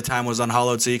had at the time was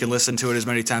Unhallowed, so you can listen to it as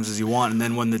many times as you want. And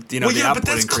then when the the output but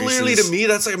that's increases, clearly to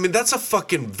me, that's a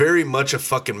fucking very much a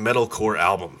fucking metalcore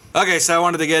album. Okay, so I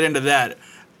wanted to get into that.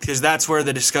 Because that's where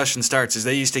the discussion starts, is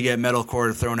they used to get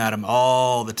metalcore thrown at them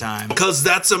all the time. Because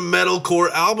that's a metalcore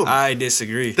album. I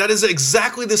disagree. That is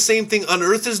exactly the same thing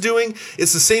Unearth is doing.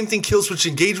 It's the same thing Killswitch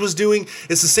Engage was doing.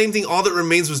 It's the same thing All That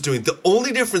Remains was doing. The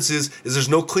only difference is there's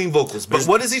no clean vocals. But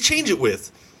what does he change it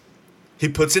with? He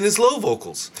puts in his low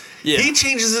vocals. Yeah. He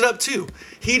changes it up too.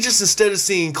 He just, instead of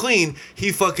singing clean,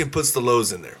 he fucking puts the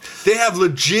lows in there. They have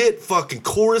legit fucking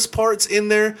chorus parts in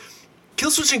there.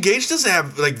 Killswitch Engage doesn't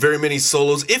have, like, very many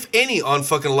solos, if any, on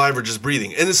fucking Live or Just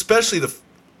Breathing. And especially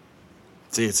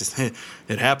See,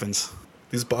 it happens.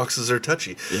 These boxes are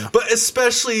touchy. Yeah. But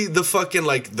especially the fucking,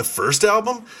 like, the first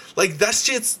album, like, that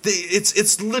shit's,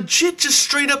 it's legit just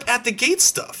straight up at the gate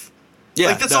stuff. Yeah.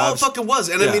 Like, that's all it fucking was.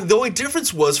 And, I mean, the only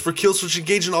difference was for Killswitch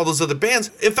Engage and all those other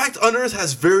bands, in fact, Unearth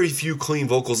has very few clean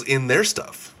vocals in their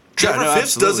stuff. Trevor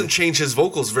Phipps doesn't change his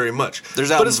vocals very much. There's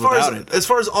albums without it. As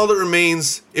far as All That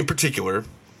Remains in particular,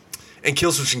 and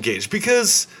Killswitch Engage,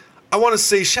 because I want to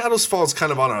say Shadows Fall is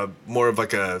kind of on a more of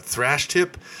like a thrash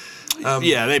tip.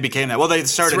 Yeah, they became that. Well, they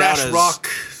started thrash out as rock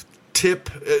tip.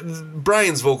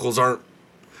 Brian's vocals aren't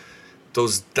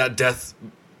that death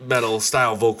metal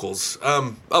style vocals.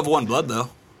 Of One Blood, though.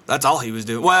 That's all he was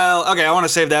doing. Well, okay, I want to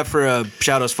save that for a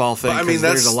Shadows Fall thing. I mean,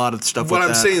 there's a lot of stuff. What with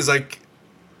I'm saying is, like,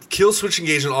 Killswitch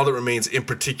Engage and All That Remains in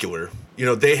particular,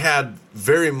 they had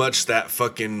very much that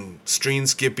fucking string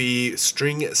skippy,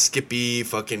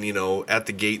 fucking, at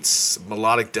the gates,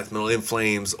 melodic death metal, In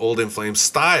Flames, Old In Flames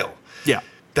style. Yeah.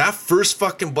 That first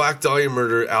fucking Black Dahlia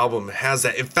Murder album has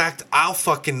that. In fact, I'll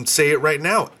fucking say it right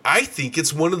now. I think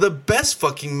it's one of the best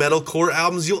fucking metalcore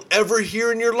albums you'll ever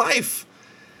hear in your life.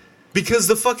 Because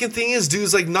the fucking thing is,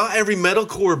 dudes, like, not every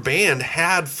metalcore band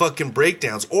had fucking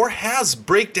breakdowns or has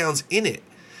breakdowns in it,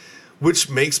 which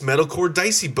makes metalcore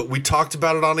dicey. But we talked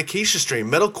about it on Acacia Strain.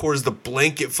 Metalcore is the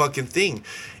blanket fucking thing.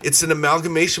 It's an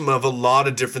amalgamation of a lot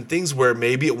of different things, where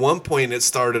maybe at one point it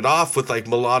started off with, like,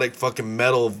 melodic fucking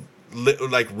metal,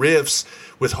 like, riffs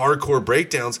with hardcore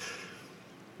breakdowns.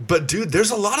 But, dude,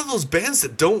 there's a lot of those bands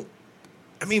that don't.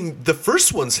 I mean, the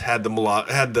first ones had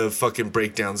the fucking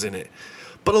breakdowns in it.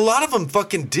 But a lot of them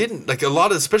fucking didn't. Like,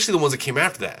 especially the ones that came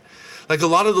after that. Like, a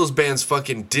lot of those bands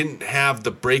fucking didn't have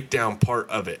the breakdown part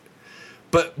of it.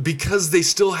 But because they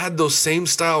still had those same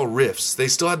style riffs, they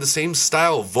still had the same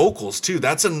style vocals, too.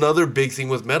 That's another big thing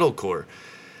with metalcore.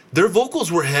 Their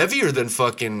vocals were heavier than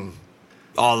fucking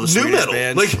all the nu Swedish metal,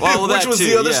 bands. like Well, which that was too.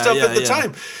 the other Yeah, stuff yeah, at the yeah.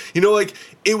 time. You know, like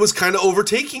it was kind of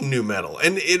overtaking nu metal,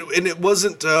 and it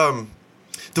wasn't.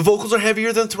 The vocals are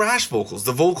heavier than thrash vocals.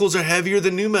 The vocals are heavier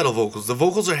than nu metal vocals. The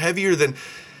vocals are heavier than.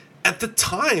 At the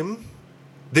time,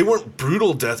 they weren't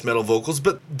brutal death metal vocals,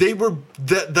 but they were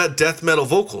that death metal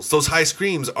vocals. Those high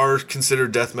screams are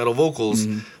considered death metal vocals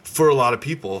for a lot of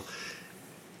people.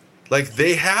 Like,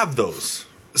 they have those.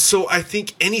 So I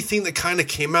think anything that kind of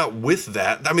came out with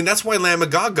that, I mean, that's why Lamb of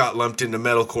God got lumped into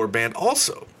metalcore band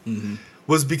also.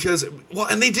 Was because, well,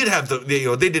 and they did have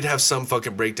they did have some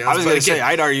fucking breakdowns. I was but going to again, say,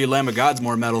 I'd argue Lamb of God's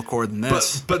more metalcore than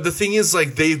this. but the thing is,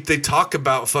 like, they talk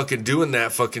about fucking doing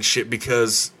that fucking shit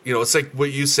because, you know, it's like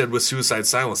what you said with Suicide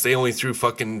Silence. They only threw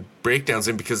fucking breakdowns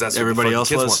in because that's Everybody what else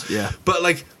the fucking was, kids want. yeah. But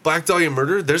like Black Dahlia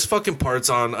Murder, there's fucking parts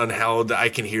on Unhallowed that I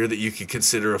can hear that you could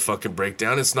consider a fucking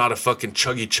breakdown. It's not a fucking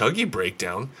chuggy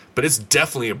breakdown, but it's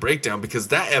definitely a breakdown because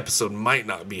that episode might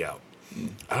not be out.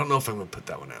 I don't know if I'm gonna put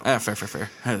that one out. Fair.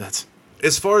 That's...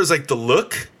 As far as like the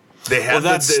look, they had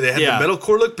Well, the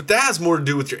metalcore look, but that has more to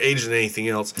do with your age than anything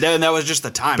else. That was just the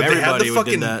time. But Everybody they had the did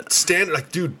fucking that. standard,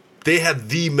 like, dude, they had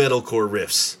the metalcore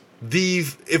riffs.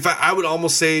 If I would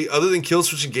almost say, other than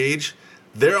Killswitch Engage,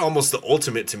 they're almost the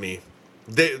ultimate to me.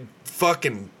 They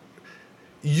fucking,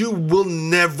 you will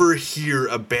never hear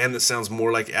a band that sounds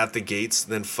more like At the Gates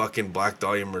than fucking Black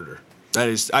Dahlia Murder. That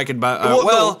is, I could buy.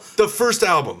 No, the first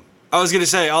album. I was going to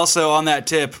say, also on that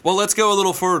tip, well, let's go a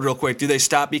little forward real quick. Do they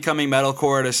stop becoming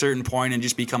metalcore at a certain point and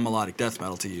just become melodic death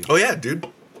metal to you? Oh yeah, dude,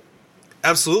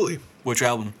 absolutely. Which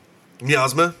album?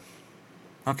 Miasma.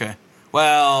 Okay.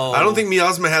 Well, I don't think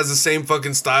Miasma has the same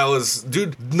fucking style as,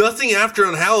 dude. Nothing after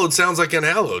Unhallowed sounds like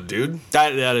Unhallowed, dude.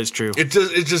 that is true. It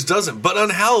just doesn't. But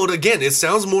Unhallowed, again, it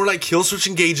sounds more like Killswitch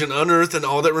Engage and Unearth and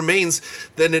All That Remains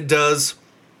than it does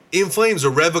In Flames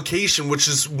or Revocation, which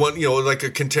is one, you know, like a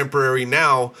contemporary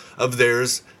now of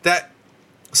theirs. That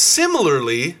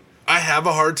similarly, I have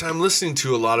a hard time listening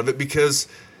to a lot of it because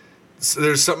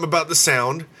there's something about the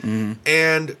sound.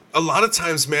 And a lot of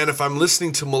times, man, if I'm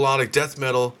listening to melodic death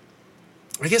metal,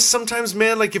 I guess sometimes,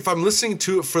 man, like if I'm listening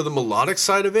to it for the melodic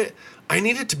side of it, I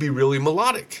need it to be really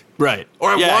melodic. Right.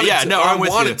 Or I want it to, no, or I I'm with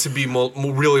want you. it to be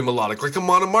really melodic. Like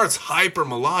Amon Amarth's hyper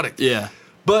melodic. Yeah.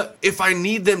 But if I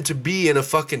need them to be in a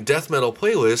fucking death metal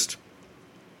playlist,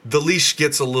 the leash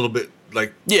gets a little bit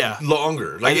like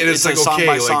longer. Like and it's like, a song okay,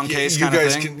 by song like case you kind of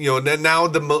guys thing. can, you know, now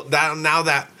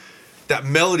that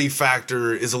melody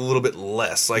factor is a little bit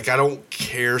less. Like I don't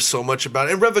care so much about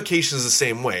it. And Revocation is the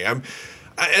same way. And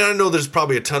I know there's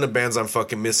probably a ton of bands I'm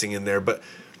fucking missing in there, but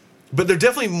they're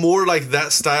definitely more like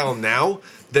that style now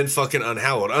than fucking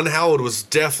Unhallowed. Unhallowed was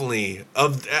definitely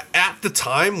at the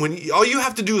time when all you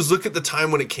have to do is look at the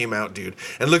time when it came out, dude,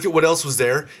 and look at what else was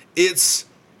there. It's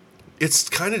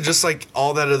kind of just like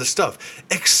all that other stuff,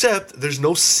 except there's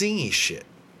no singy shit.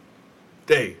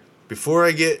 Hey, before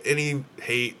I get any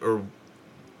hate or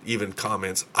even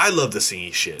comments, I love the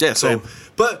singy shit. Yeah, same.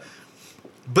 But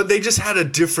they just had a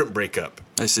different breakup.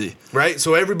 I see. Right?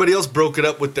 So everybody else broke it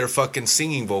up with their fucking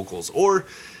singing vocals or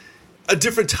a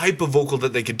different type of vocal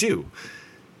that they could do.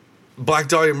 Black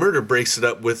Dahlia Murder breaks it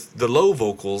up with the low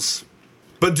vocals.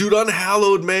 But dude,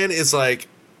 Unhallowed, man, is like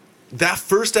that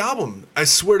first album. I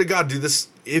swear to God, dude, this,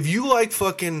 if you like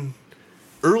fucking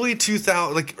early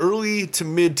 2000, like early to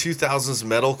mid 2000s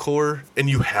metalcore, and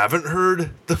you haven't heard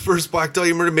the first Black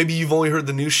Dahlia Murder, maybe you've only heard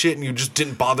the new shit and you just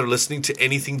didn't bother listening to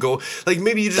anything go. Like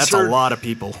maybe you just That's heard, a lot of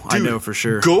people. I dude, know for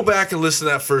sure. Go back and listen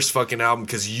to that first fucking album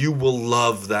because you will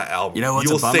love that album. You know what's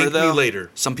You'll a bummer thank though? me later.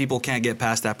 Some people can't get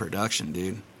past that production,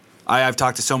 dude. I've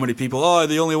talked to so many people. Oh,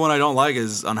 the only one I don't like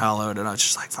is Unhallowed, and I was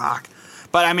just like, fuck.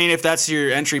 But I mean, if that's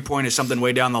your entry point is something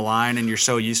way down the line, and you're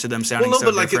so used to them sounding Well, no,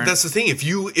 so but like different. that's the thing. If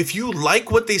you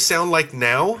like what they sound like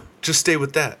now, just stay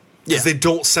with that because Yeah. they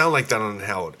don't sound like that on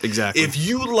Unhallowed. Exactly. If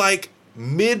you like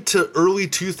mid to early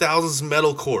 2000s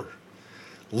metalcore,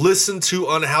 listen to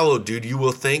Unhallowed, dude. You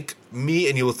will thank me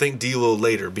and you will thank D-Lo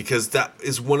later because that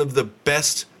is one of the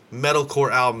best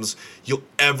metalcore albums you'll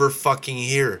ever fucking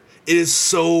hear. It is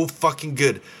so fucking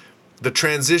good. The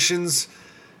transitions,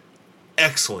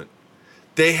 excellent.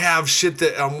 They have shit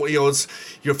that you know, it's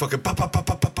you're fucking pa pa pa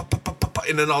pa pa pa pa pa pa,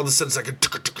 and then all of a sudden it's like a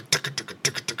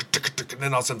and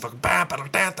then all of a sudden fucking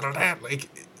like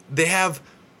they have.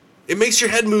 It makes your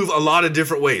head move a lot of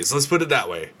different ways. Let's put it that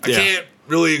way. I can't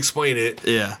really explain it.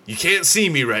 Yeah. You can't see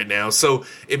me right now, so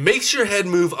it makes your head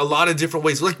move a lot of different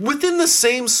ways, like within the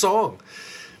same song.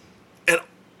 And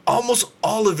almost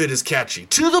all of it is catchy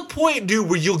to the point, dude,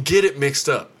 where you'll get it mixed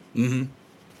up.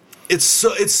 It's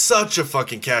such a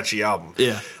fucking catchy album.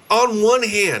 Yeah. On one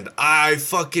hand, I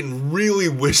fucking really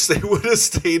wish they would have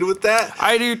stayed with that.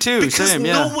 I do too. Because Same,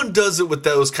 no one does it with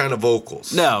those kind of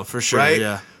vocals. No, for sure. Right?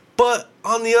 Yeah. But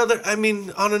on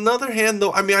another hand,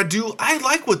 though, I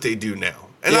like what they do now.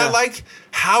 And I like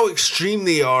how extreme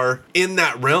they are in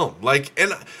that realm. Like,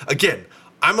 and again,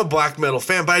 I'm a black metal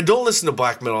fan, but I don't listen to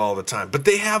black metal all the time. But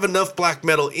they have enough black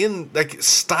metal in, like,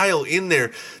 style in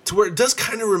there to where it does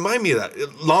kind of remind me of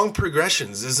that. Long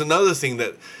progressions is another thing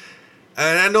that,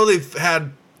 and I know they've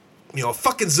had, a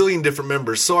fucking zillion different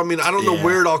members. So, I don't know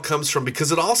where it all comes from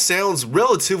because it all sounds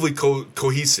relatively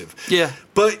cohesive. Yeah.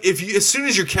 But as soon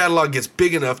as your catalog gets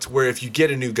big enough to where if you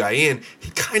get a new guy in,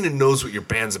 he kind of knows what your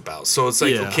band's about. So it's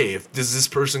like, okay, is this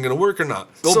person going to work or not?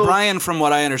 Well, so, Brian, from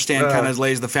what I understand, kind of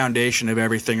lays the foundation of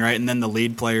everything, right? And then the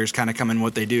lead players kind of come in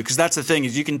what they do. Because that's the thing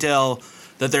is you can tell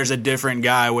that there's a different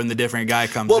guy when the different guy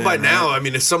comes in. Well, by now, right?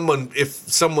 if someone,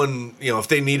 if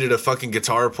they needed a fucking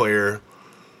guitar player,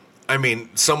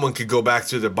 someone could go back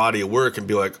through their body of work and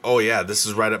be like, oh, yeah, this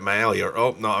is right up my alley. Or,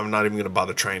 oh, no, I'm not even going to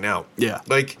bother trying out. Yeah.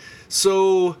 Like,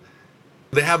 so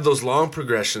they have those long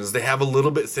progressions. They have a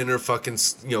little bit thinner fucking,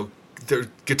 their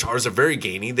guitars are very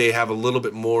gainy. They have a little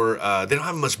bit more, they don't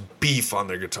have much beef on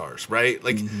their guitars, right?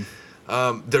 Like,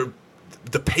 the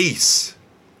pace,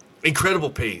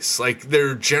 incredible pace. Like,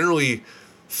 they're generally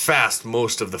fast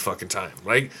most of the fucking time,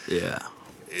 right? Yeah.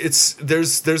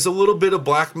 There's a little bit of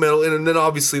black metal and then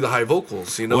obviously the high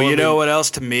vocals, Well, know what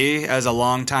else to me as a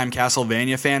longtime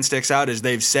Castlevania fan sticks out is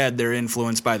they've said they're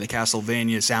influenced by the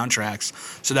Castlevania soundtracks.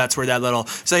 So that's where that little.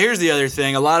 So here's the other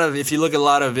thing: if you look at a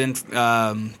lot of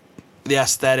the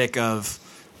aesthetic of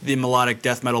the melodic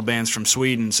death metal bands from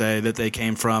Sweden, say that they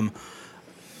came from.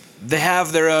 They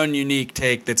have their own unique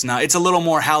take. That's not. It's a little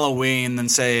more Halloween than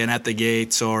say an At the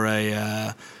Gates or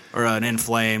a. Or an In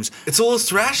Flames. It's a little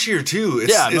thrashier too.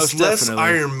 It's less definitely.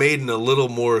 Iron Maiden, a little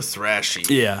more thrashy.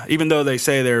 Yeah, even though they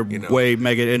say they're way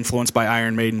mega influenced by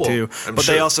Iron Maiden too. But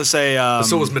they also say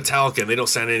so was Metallica, and they don't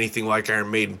sound anything like Iron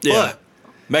Maiden. Yeah,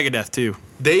 but Megadeth too.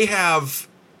 They have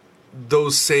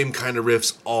those same kind of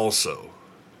riffs also.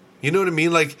 You know what I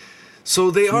mean? Like,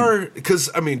 so they are because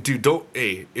dude,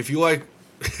 if you like.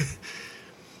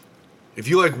 If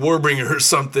you like Warbringer or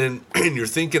something, and you're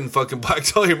thinking fucking Black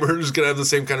Dahlia Murder is going to have the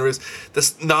same kind of riffs,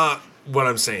 that's not what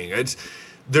I'm saying.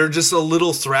 They're just a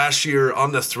little thrashier,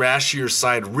 on the thrashier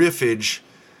side riffage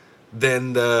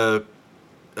than the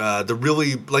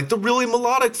really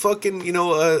melodic fucking,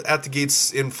 At the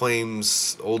Gates, In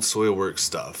Flames, Old Soilworks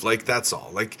stuff. Like, that's all.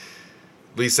 Like,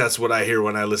 at least that's what I hear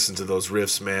when I listen to those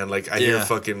riffs, man. Like, I hear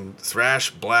fucking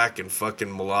thrash, black, and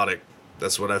fucking melodic.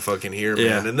 That's what I fucking hear, man.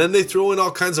 Yeah. And then they throw in all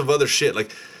kinds of other shit,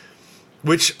 like,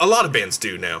 which a lot of bands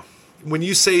do now. When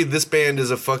you say this band is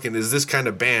this kind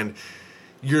of band,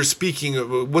 you're speaking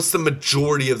of what's the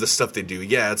majority of the stuff they do.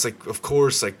 Yeah, it's like, of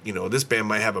course, like, this band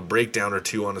might have a breakdown or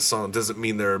two on a song. It doesn't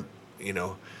mean they're,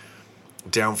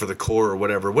 down for the core or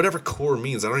whatever core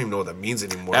means. I don't even know what that means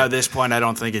anymore. At this point, I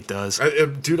don't think it does.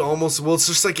 Dude, almost. Well, it's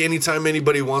just like anytime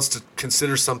anybody wants to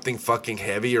consider something fucking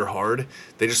heavy or hard,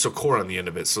 they just throw core on the end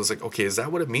of it. So it's like, okay, is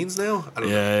that what it means now? I don't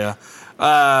know.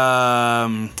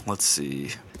 Yeah. Let's see.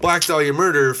 Black Dahlia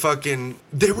Murder,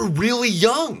 they were really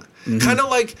young. Mm-hmm. Kind of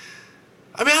like,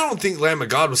 I don't think Lamb of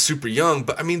God was super young,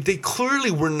 but they clearly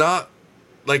were not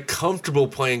like comfortable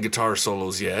playing guitar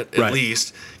solos yet, at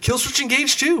least. Killswitch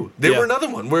Engage too. They were another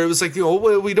one where it was like,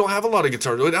 we don't have a lot of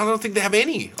guitar. I don't think they have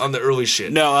any on the early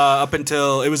shit. No, up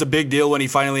until it was a big deal when he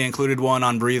finally included one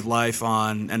on Breathe Life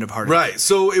on End of Heartache. Right.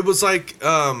 So it was like,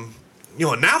 now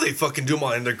they fucking do them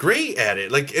all and they're great at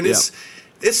it. Like, and it's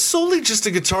solely just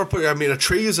a guitar player.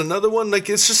 Atreyu's another one.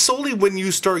 Like, it's just solely when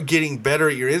you start getting better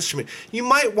at your instrument, you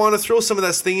might want to throw some of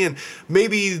that thing in.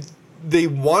 Maybe they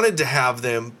wanted to have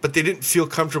them, but they didn't feel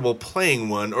comfortable playing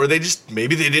one, or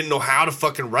maybe they didn't know how to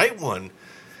fucking write one.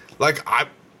 Like,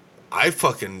 I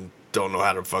fucking don't know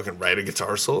how to fucking write a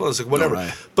guitar solo. I was like, whatever.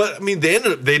 Right. But they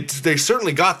ended up, they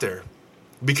certainly got there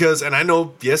because, and I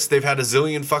know, yes, they've had a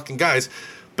zillion fucking guys,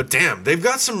 but damn, they've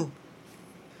got some.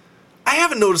 I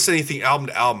haven't noticed anything album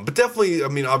to album, but definitely,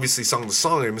 obviously song to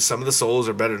song, some of the solos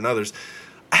are better than others.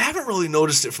 I haven't really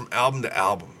noticed it from album to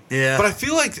album. Yeah. But I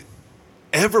feel like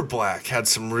Everblack had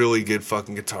some really good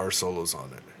fucking guitar solos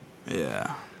on it.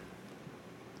 Yeah.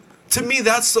 To me,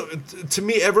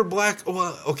 Everblack.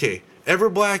 Well, okay,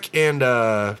 Everblack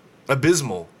and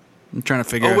Abysmal. I'm trying to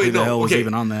figure out who the hell was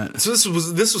even on that. So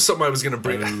this was something I was gonna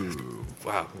bring.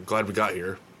 Wow, I'm glad we got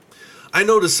here. I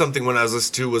noticed something when I was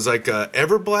listening to was like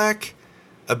Everblack,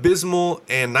 Abysmal,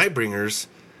 and Nightbringers.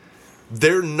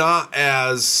 They're not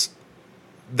as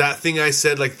that thing I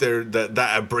said, like they're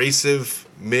that abrasive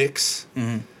mix.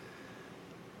 Mm-hmm.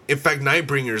 In fact,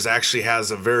 Nightbringers actually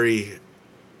has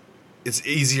it's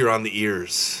easier on the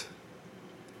ears.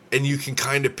 And you can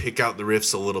kind of pick out the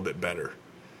riffs a little bit better.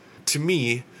 To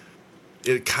me,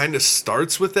 it kind of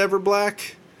starts with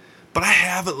Everblack, but I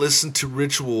haven't listened to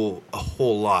Ritual a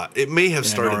whole lot. It may have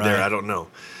started there, I don't know.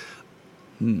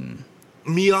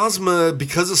 Miasma,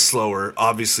 because it's slower,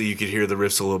 obviously you could hear the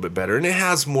riffs a little bit better, and it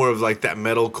has more of like that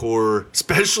metalcore,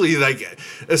 especially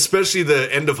the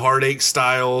End of Heartache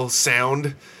style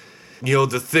sound. You know,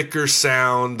 the thicker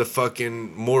sound, the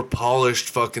fucking more polished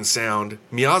fucking sound.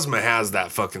 Miasma has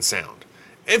that fucking sound.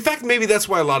 In fact, maybe that's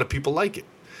why a lot of people like it.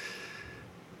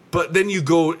 But then you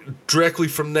go directly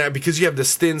from that, because you have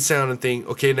this thin sound and thing.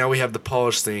 Okay, now we have the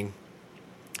polished thing.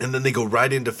 And then they go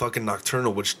right into fucking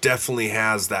Nocturnal, which definitely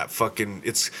has that fucking...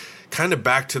 It's kind of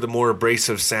back to the more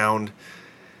abrasive sound.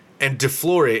 And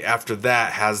Deflore, after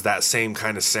that, has that same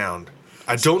kind of sound.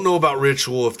 I don't know about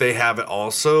Ritual if they have it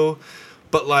also,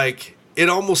 but, like, it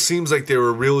almost seems like they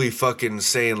were really fucking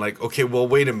saying, like, okay, well,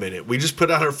 wait a minute. We just put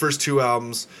out our first 2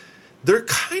 albums. They're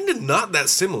kind of not that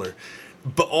similar.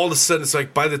 But all of a sudden, it's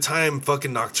like, by the time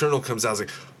fucking Nocturnal comes out, it's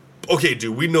like, okay,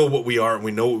 dude, we know what we are and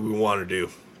we know what we want to do.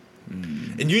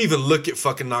 And you even look at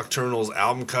fucking Nocturnal's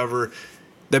album cover.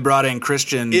 They brought in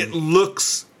Christian. It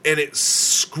looks and it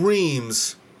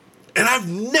screams. And I've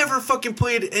never fucking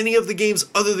played any of the games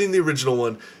other than the original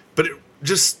one. But it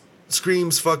just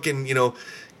screams fucking, you know,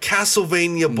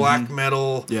 Castlevania black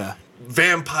metal. Yeah.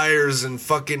 Vampires and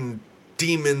fucking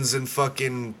demons and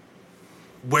fucking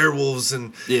werewolves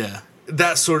and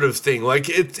that sort of thing. Like,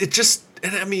 it just...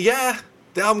 And I mean, yeah...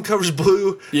 The album cover's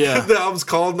blue. Yeah. The album's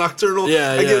called Nocturnal.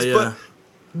 I guess. Yeah.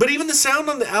 But even the sound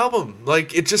on the album,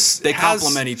 like, it just... They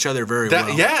complement each other very well.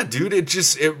 Yeah, dude.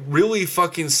 It really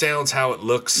fucking sounds how it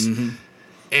looks.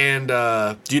 And...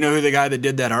 do you know who the guy that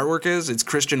did that artwork is? It's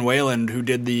Christian Wayland, who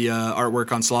did the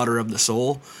artwork on Slaughter of the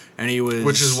Soul. And he was...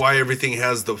 Which is why everything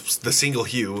has the single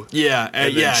hue. Yeah.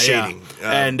 And shading.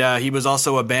 And he was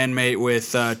also a bandmate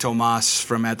with Tomas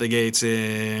from At the Gates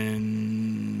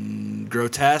in...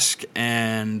 Grotesque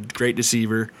and Great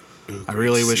Deceiver. Ooh, I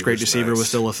really wish Great Deceiver was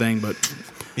still a thing, but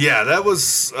yeah, that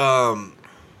was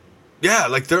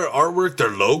like their artwork, their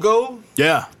logo.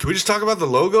 Yeah, can we just talk about the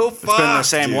logo? It's been the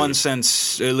same one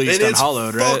since at least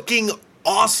Unhallowed, right? Fucking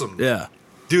awesome. Yeah,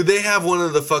 dude, they have one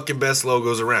of the fucking best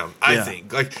logos around. I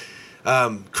think like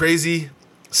crazy,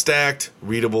 stacked,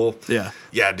 readable.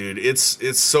 Yeah, dude, it's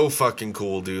so fucking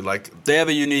cool, dude. Like they have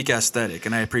a unique aesthetic,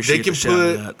 and I appreciate they can the shout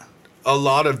of that. A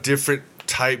lot of different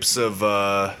types of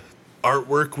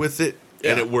artwork with it,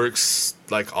 and it works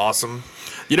like awesome.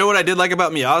 You know what I did like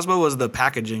about Miasma was the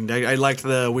packaging. I liked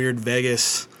the weird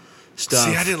Vegas stuff.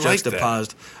 See, I didn't like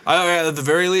that. At the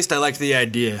very least, I liked the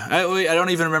idea. I don't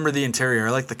even remember the interior.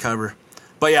 I like the cover.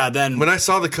 But yeah, then when I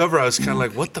saw the cover, I was kind of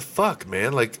like, "What the fuck,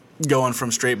 man?" Like going from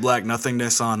straight black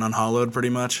nothingness on Unhallowed, pretty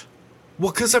much.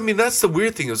 Well, because I mean, that's the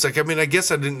weird thing. It was like, I mean, I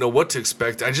guess I didn't know what to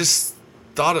expect. I just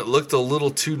thought it looked a little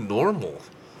too normal.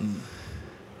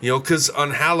 You know, because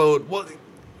Unhallowed, well,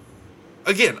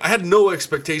 again, I had no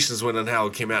expectations when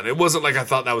Unhallowed came out. It wasn't like I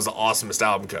thought that was the awesomest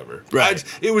album cover. Right.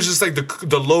 It was just like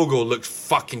the logo looked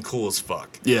fucking cool as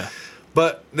fuck. Yeah.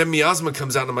 But then Miasma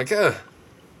comes out and I'm like,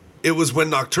 It was when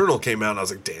Nocturnal came out and I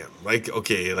was like, damn, like,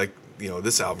 okay, like, you know,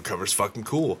 this album cover's fucking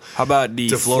cool. How about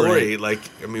Deflore? Like,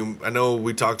 I mean, I know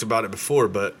we talked about it before,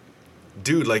 but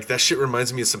dude, like, that shit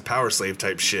reminds me of some Power Slave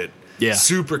type shit. Yeah.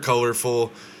 Super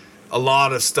colorful. A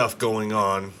lot of stuff going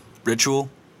on.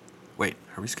 Ritual? Wait,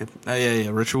 are we skipping? Yeah.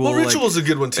 Ritual. Well, Ritual's a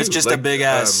good one, too. It's just a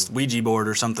big-ass Ouija board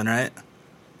or something, right?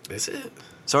 Is it?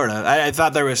 Sort of. I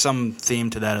thought there was some theme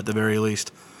to that at the very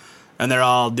least. And they're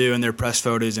all doing their press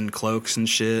photos in cloaks and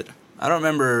shit. I don't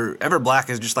remember. Everblack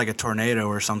is just like a tornado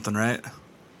or something, right?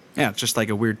 Yeah, it's just like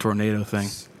a weird tornado thing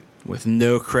with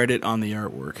no credit on the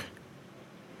artwork.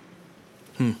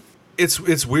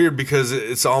 It's weird because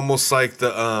it's almost like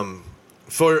the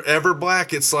for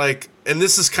Everblack, it's like, and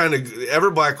this is kind of,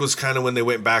 Everblack was kind of when they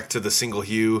went back to the single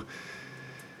hue.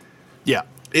 Yeah.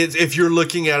 If you're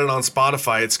looking at it on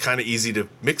Spotify, it's kind of easy to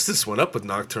mix this one up with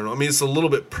Nocturnal. I mean, it's a little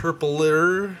bit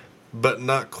purpler, but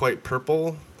not quite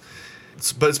purple.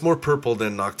 But it's more purple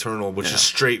than Nocturnal, which is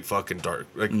straight fucking dark,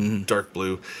 like dark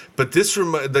blue. But this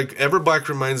Everblack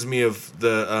reminds me of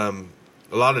the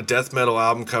a lot of death metal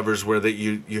album covers where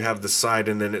you have the side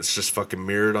and then it's just fucking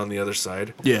mirrored on the other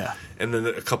side. Yeah. And then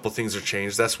a couple things are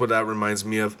changed. That's what that reminds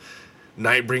me of.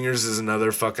 Nightbringers is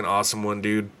another fucking awesome one,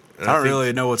 dude. And I don't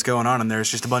really know what's going on in there. It's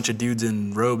just a bunch of dudes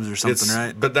in robes or something,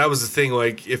 right? But that was the thing,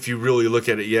 like, if you really look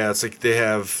at it, it's like they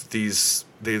have these,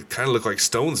 they kind of look like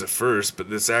stones at first, but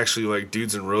it's actually like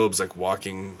dudes in robes, like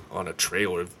walking on a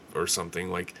trail or something.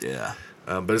 Like, yeah.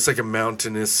 but it's like a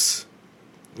mountainous.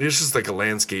 It's just like a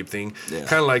landscape thing, Yeah.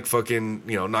 kind of like fucking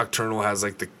Nocturnal has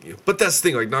like the. But that's the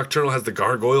thing, like Nocturnal has the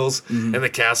gargoyles and the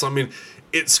castle. I mean,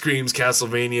 it screams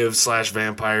Castlevania /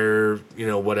 vampire,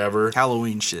 whatever.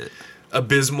 Halloween shit.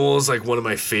 Abysmal is like one of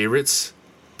my favorites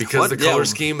because the color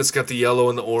scheme, it's got the yellow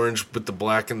and the orange with the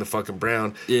black and the fucking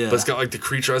brown. Yeah. But it's got like the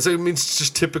creature. I mean, it's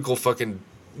just typical fucking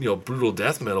brutal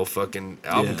death metal fucking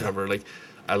album cover. Like,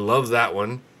 I love that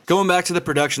one. Going back to the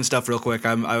production stuff real quick,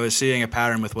 I was seeing a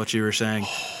pattern with what you were saying.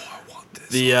 Oh, I want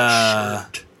this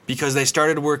shirt. Because they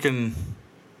started working.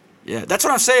 Yeah, that's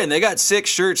what I'm saying. They got 6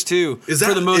 shirts too. Is that,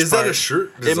 for the most is part. That a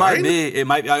shirt design? It might be. It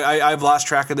might. I've lost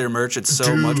track of their merch at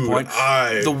so much point.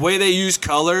 The way they use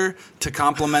color to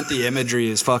complement the imagery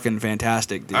is fucking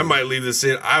fantastic, dude. I might leave this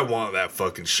in. I want that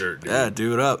fucking shirt, dude. Yeah,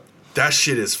 do it up. That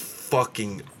shit is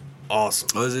fucking awesome.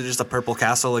 Oh, is it just a purple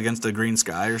castle against a green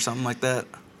sky or something like that?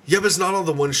 Yeah, but it's not all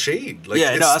the one shade. Like,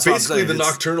 yeah, it's that's basically the it's...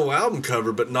 Nocturnal album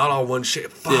cover, but not all one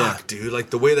shade. Fuck, dude. Like,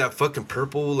 the way that fucking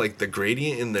purple, like, the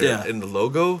gradient in the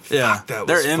logo. Fuck, that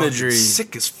their was imagery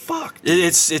sick as fuck, dude.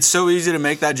 It's so easy to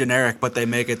make that generic, but they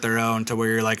make it their own to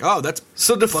where you're like, oh, that's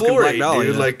so Black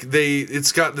Dahlia. dude. Like,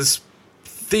 it's got this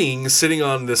thing sitting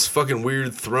on this fucking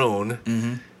weird throne.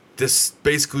 Mm-hmm. This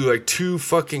basically, like, 2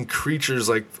 fucking creatures,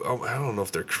 like, I don't know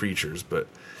if they're creatures, but...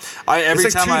 Every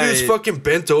it's like time 2 dudes fucking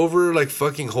bent over, like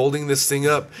fucking holding this thing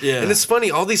up. Yeah. And it's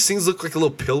funny, all these things look like little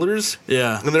pillars.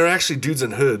 Yeah. And they're actually dudes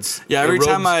in hoods. Yeah, every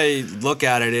time I look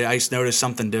at it, I notice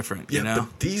something different, you know?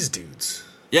 But these dudes.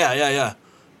 Yeah.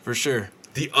 For sure.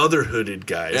 The other hooded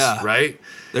guys, right?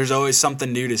 There's always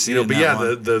something new to see. But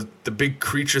the big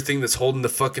creature thing that's holding the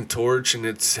fucking torch and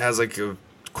it has like a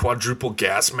quadruple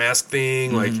gas mask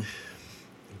thing. Like,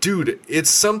 dude,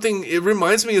 it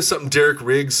reminds me of something Derek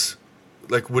Riggs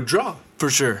would draw for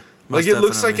sure. Like it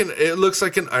looks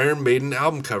like an Iron Maiden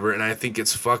album cover, and I think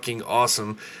it's fucking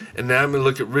awesome. And now I'm gonna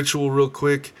look at Ritual real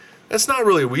quick. That's not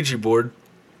really a Ouija board.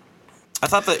 I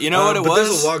thought that what it but was.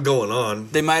 There's a lot going on.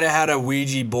 They might have had a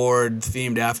Ouija board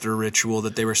themed after Ritual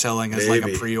that they were selling as like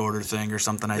a pre-order thing or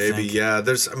something. I think. Yeah.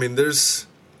 There's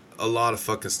a lot of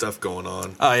fucking stuff going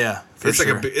on. Oh yeah, it's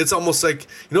sure. It's almost like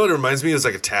what it reminds me of is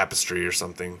like a tapestry or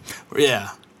something.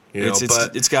 Yeah.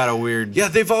 It's got a weird. Yeah,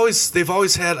 they've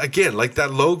always had, again, like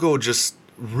that logo just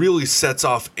really sets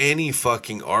off any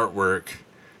fucking artwork.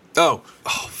 Oh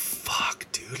fuck,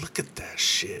 dude, look at that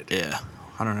shit. Yeah,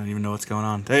 I don't even know what's going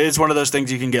on. It's one of those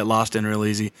things you can get lost in real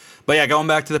easy. But yeah, going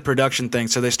back to the production thing,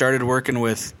 so they started working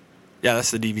with. Yeah,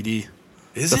 that's the DVD.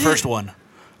 Is it the first one?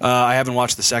 I haven't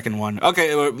watched the second one.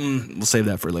 Okay, we'll save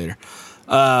that for later.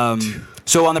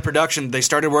 So on the production, they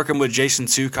started working with Jason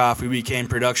Sukoff, who became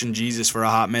Production Jesus for a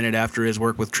hot minute after his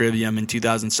work with Trivium in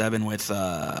 2007 with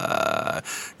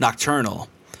Nocturnal.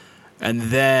 And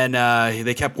then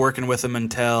they kept working with him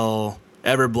until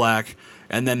Everblack,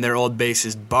 and then their old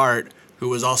bassist Bart, who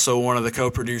was also one of the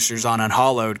co-producers on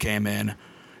Unhallowed, came in.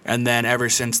 And then ever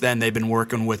since then, they've been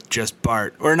working with just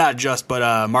Bart. Or not just,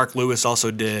 but Mark Lewis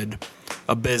also did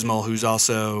Abysmal, who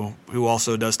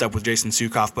also does stuff with Jason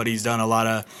Sukoff, but he's done a lot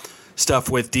of stuff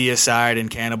with Deicide and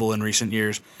Cannibal in recent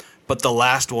years. But the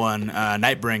last one,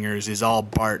 Nightbringers, is all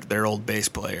Bart, their old bass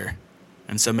player.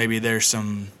 And so maybe there's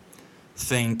some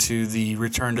thing to the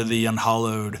Return to the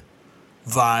Unhallowed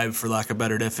vibe, for lack of a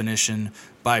better definition,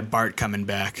 by Bart coming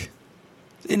back.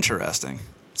 Interesting.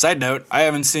 Side note, I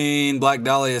haven't seen Black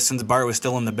Dahlia since Bart was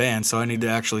still in the band, so I need to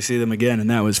actually see them again, and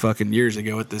that was fucking years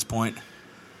ago at this point.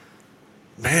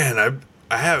 Man,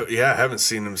 I haven't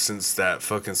seen them since that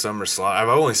fucking Summer Slaughter.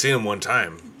 I've only seen them one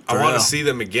time. I want to see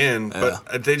them again,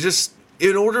 but they just,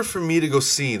 in order for me to go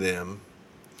see them.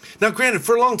 Now, granted,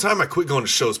 for a long time I quit going to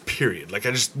shows, period. Like,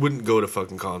 I just wouldn't go to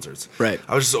fucking concerts. Right.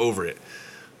 I was just over it.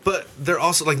 But they're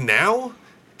also, like, now,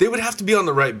 they would have to be on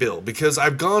the right bill, because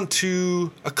I've gone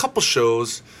to a couple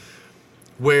shows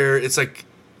where it's like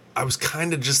I was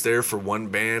kind of just there for one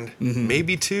band,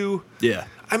 maybe 2. Yeah.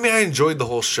 I mean, I enjoyed the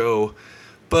whole show,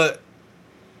 but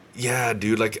yeah,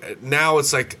 dude, like now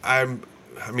it's like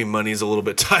money's a little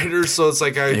bit tighter, so it's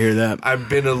like I hear that. I've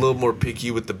been a little more picky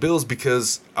with the bills,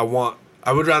 because I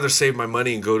would rather save my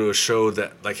money and go to a show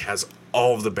that like has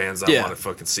all of the bands I want to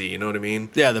fucking see. You know what I mean?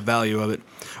 Yeah, the value of it.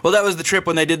 Well, that was the trip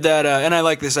when they did that, and I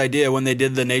like this idea, when they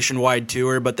did the nationwide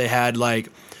tour, but they had like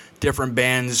different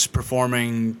bands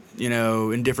performing,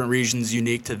 in different regions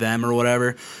unique to them or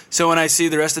whatever. So when I see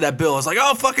the rest of that bill, I was like,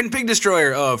 oh, fucking Pig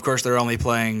Destroyer. Oh, of course they're only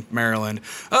playing Maryland.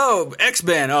 Oh, X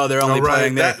Band. Oh, they're only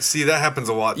playing there. That happens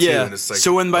a lot too. Yeah. And it's like,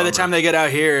 so by the time they get out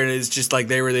here, and it's just like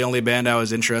they were the only band I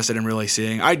was interested in really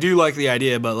seeing. I do like the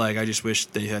idea, but like I just wish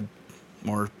they had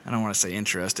more, I don't want to say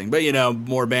interesting, but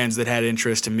more bands that had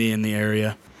interest to me in the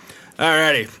area.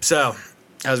 Alrighty, so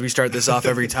As we start this off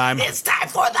every time. It's time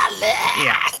for the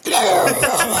list.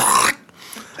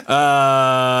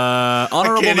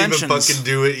 Honorable Can't mentions. even fucking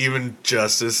do it, even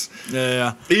justice.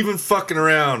 Yeah. Even fucking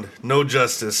around, no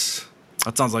justice.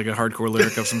 That sounds like a hardcore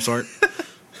lyric of some sort.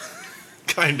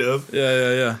 Kind of.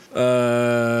 Yeah.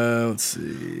 Let's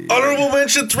see. Honorable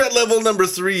mention, threat level number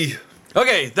 3.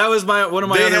 Okay, that was one of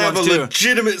my They other have a ones too.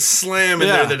 legitimate slam in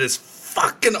Yeah. there that is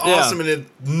fucking awesome, and it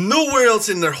nowhere else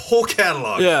in their whole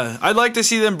catalog. Yeah, I'd like to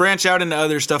see them branch out into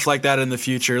other stuff like that in the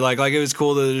future. Like it was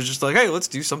cool that it was just like, hey, let's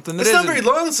do something that It's not isn't- very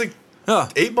long. It's like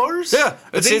 8 bars. Yeah,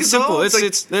 I it's think simple. all. It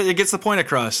gets the point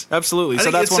across. Absolutely. I So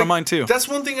think that's it's one of like- mine too. That's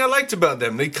one thing I liked about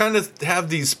them. They kind of have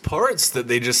these parts that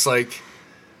they just like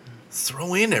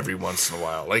throw in every once in a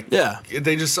while. Like, Yeah.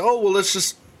 they just let's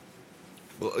just.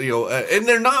 Well, and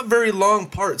they're not very long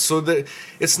parts, so that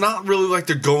it's not really like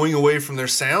they're going away from their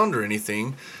sound or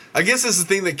anything. I guess that's the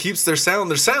thing that keeps their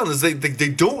sound. Their sound is they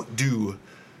don't do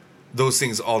those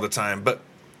things all the time. But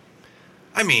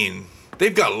I mean,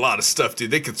 they've got a lot of stuff, dude.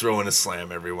 They could throw in a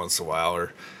slam every once in a while,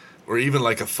 or even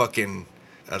like a fucking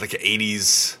like an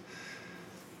 80s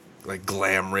like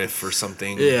glam riff or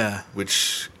something. Yeah.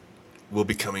 Which will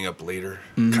be coming up later,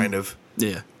 kind of.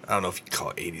 Yeah. I don't know if you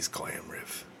call it 80s glam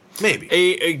riff.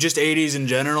 Maybe. Just 80s in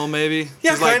general, maybe?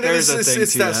 Yeah, 'Cause, like, kind of. there's a It's thing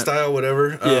to that style,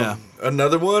 whatever. Yeah.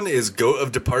 Another one is Goat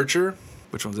of Departure.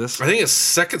 Which one's this? I think it's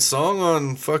second song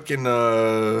on fucking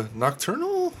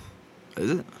Nocturnal. Is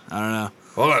it? I don't know.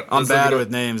 Hold on. I'm let's look bad it up. with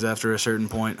names after a certain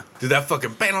point. Dude, that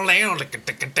fucking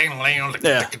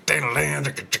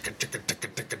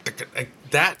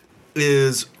that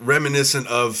is reminiscent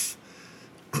of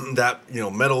that,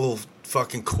 metal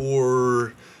fucking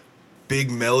core big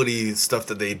melody stuff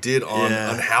that they did on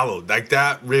Yeah. Unhallowed. Like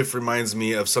that riff reminds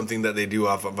me of something that they do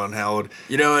off of Unhallowed.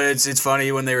 You know, it's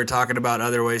funny when they were talking about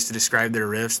other ways to describe their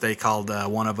riffs. They called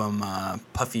one of them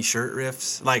puffy shirt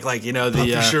riffs, like the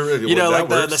Puffy shirt, you know, that like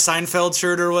the works. Seinfeld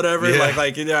shirt or whatever. Yeah.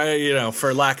 Like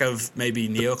for lack of maybe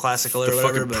neoclassical or The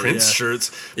whatever. fucking But Prince yeah.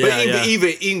 shirts. But Yeah,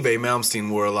 Yngwie Malmsteen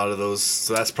wore a lot of those,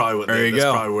 so that's probably what There you that's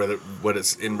go. probably what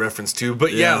it's in reference to.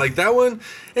 But Yeah. yeah, like that one,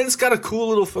 and it's got a cool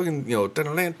little fucking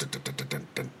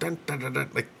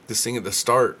like this thing at the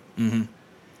start,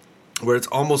 where it's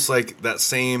almost like that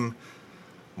same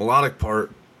melodic part.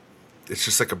 It's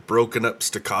just like a broken up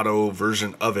staccato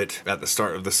version of it at the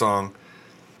start of the song.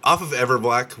 Off of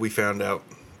Everblack, we found out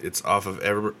it's off of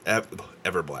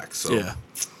Everblack. So Yeah.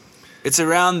 It's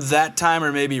around that time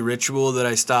or maybe Ritual that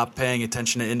I stopped paying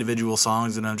attention to individual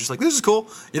songs, and I'm just like, this is cool.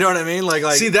 You know what I mean? Like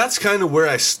see, that's kind of where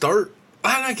I start.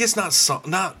 I guess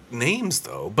not names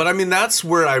though, but I mean that's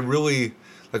where I really,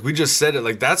 like we just said it.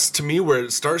 Like that's to me where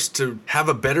it starts to have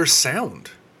a better sound.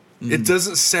 It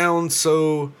doesn't sound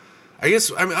so. I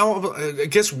guess I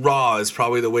guess raw is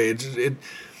probably the way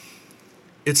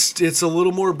it's a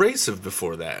little more abrasive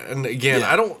before that. And again,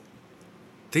 Yeah. I don't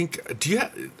think. Do you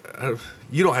have?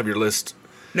 You don't have your list.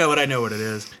 no, but I know what it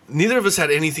is. Neither of us had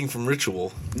anything from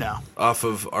Ritual No. off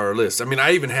of our list. I mean,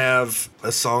 I even have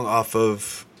a song off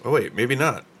of. Oh wait, maybe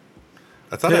not.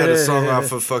 I thought I had a song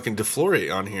off of fucking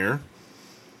Deflorate on here.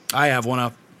 I have one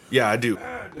up. Yeah, I do.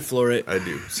 Florate. I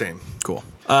do. Same. Cool.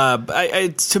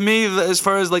 To me, as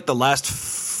far as like the last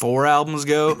 4 albums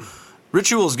go,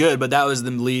 Ritual's good, but that was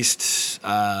the least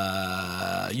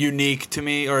unique to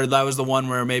me, or that was the one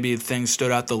where maybe things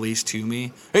stood out the least to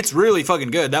me. It's really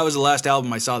fucking good. That was the last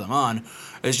album I saw them on.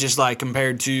 It's just like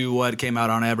compared to what came out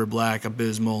on Everblack,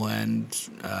 Abysmal, and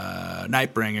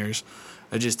Nightbringers,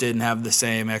 it just didn't have the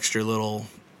same extra little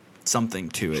something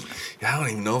to it. Yeah, I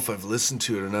don't even know if I've listened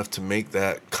to it enough to make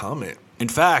that comment. In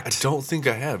I fact, don't think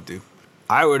I have, dude.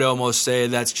 I would almost say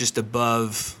that's just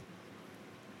above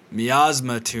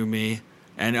Miasma to me,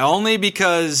 and only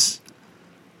because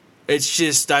it's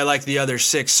just I like the other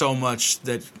 6 so much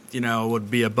that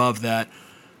would be above that.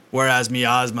 Whereas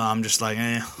Miasma, I'm just like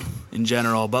in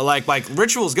general, but like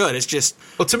Ritual's good. It's just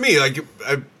Well, to me, like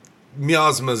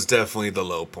Miasma's definitely the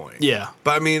low point. yeah.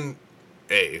 But I mean,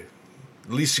 hey,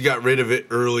 at least you got rid of it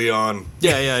early on.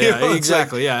 Yeah, You know, it's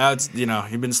exactly. Yeah, it's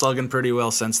you've been slugging pretty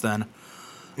well since then.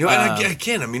 And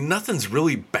again, I mean, nothing's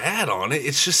really bad on it.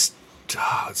 It's just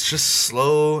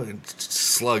slow and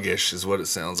sluggish, is what it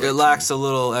sounds like. It lacks a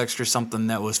little extra something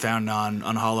that was found on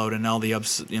Unhallowed and all the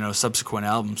subsequent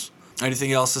albums.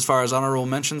 Anything else as far as honorable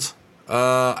mentions?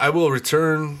 I will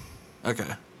return.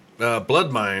 Okay,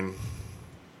 Blood Mine.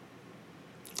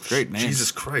 great name.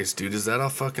 Jesus Christ, dude, is that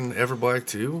off fucking Everblack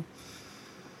too?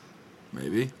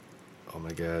 Maybe. Oh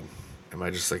my god, am I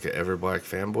just like an Everblack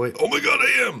fanboy? Oh my god,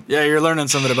 I am, Yeah, you're learning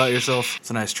something about yourself. It's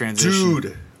a nice transition.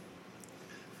 dude.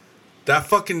 That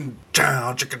fucking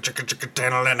I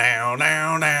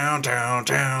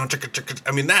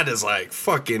mean, that is like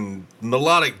fucking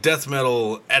melodic death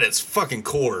metal at its fucking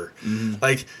core.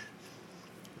 Like,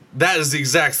 that is the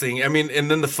exact thing. I mean,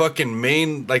 and then the fucking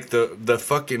main, like the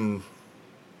fucking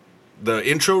the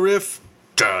intro riff,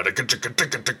 and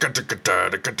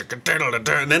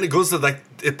then it goes to like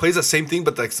it plays the same thing,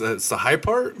 but like it's the high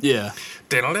part. Yeah.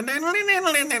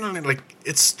 Like,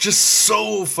 it's just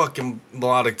so fucking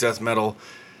melodic death metal.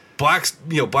 Black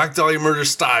Dahlia Murder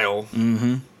style.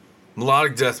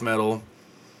 Melodic death metal.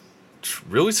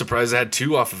 Really surprised I had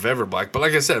 2 off of Everblack. But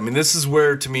like I said, I mean, this is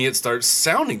where, to me, it starts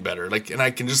sounding better. Like, and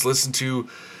I can just listen to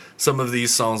some of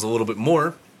these songs a little bit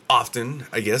more often,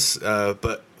 I guess.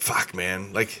 But fuck,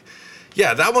 man. Like,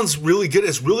 yeah, that one's really good.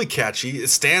 It's really catchy. It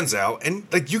stands out. And,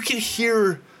 like, you can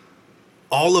hear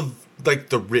all of, like,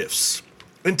 the riffs.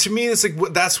 And to me, it's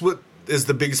like, that's what is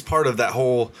the biggest part of that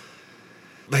whole,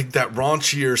 like, that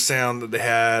raunchier sound that they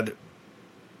had,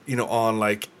 you know, on,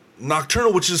 like,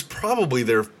 Nocturnal, which is probably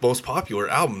their most popular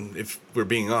album, if we're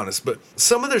being honest. But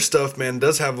some of their stuff, man,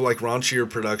 does have, like, raunchier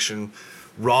production,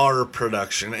 rawer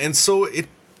production. And so I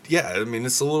mean,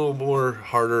 it's a little more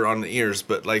harder on the ears,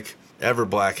 but, like,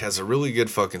 Everblack has a really good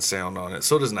fucking sound on it.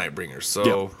 So does Nightbringer.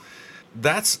 So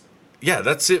that's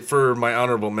it for my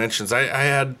honorable mentions.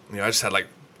 I just had like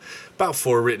about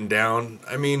 4 written down.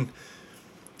 I mean,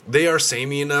 they are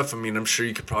samey enough. I mean, I'm sure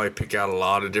you could probably pick out a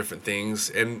lot of different things.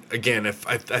 And again, if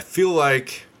I feel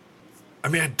like, I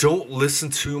mean, I don't listen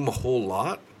to them a whole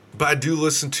lot, but I do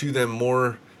listen to them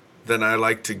more than I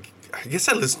like to. I guess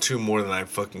I listen to them more than I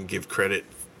fucking give credit.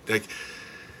 Like,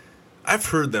 I've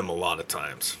heard them a lot of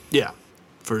times. Yeah,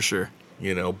 for sure.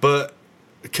 You know, but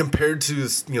compared to,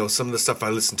 you know, some of the stuff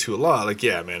I listen to a lot, like,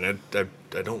 yeah, man, I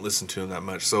don't listen to them that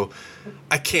much. So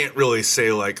I can't really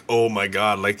say, like, oh my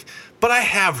God, like, but I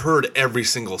have heard every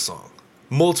single song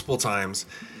multiple times,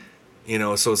 you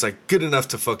know, so it's like good enough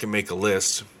to fucking make a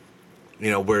list,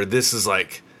 you know, where this is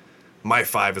like, my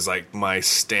 5 is like my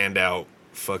standout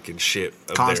fucking shit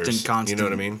of theirs. Constant. You know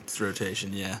what I mean? It's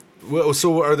rotation, yeah. Well,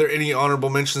 so are there any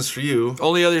honorable mentions for you?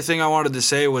 Only other thing I wanted to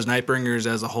say was Nightbringers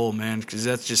as a whole, man, because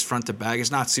that's just front to back. It's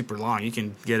not super long. You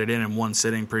can get it in one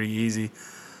sitting pretty easy.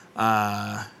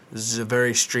 This is a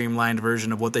very streamlined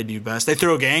version of what they do best. They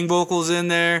throw gang vocals in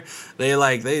there. They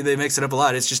mix it up a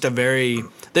lot. It's just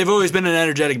they've always been an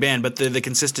energetic band, but the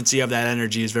consistency of that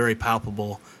energy is very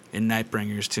palpable in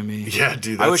Nightbringers to me. Yeah,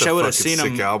 dude, that's I wish I would have fucking seen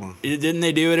sick them. Album. Didn't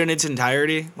they do it in its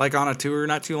entirety, like on a tour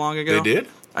not too long ago? They did?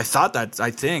 I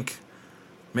think.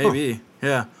 Maybe. Huh.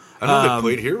 Yeah. I know they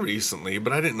played here recently,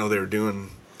 but I didn't know they were doing...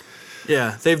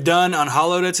 Yeah, they've done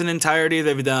Unhollowed its entirety.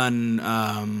 They've done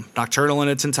Nocturnal in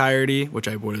its entirety, which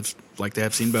I would have liked to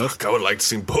have seen both. Fuck, I would like to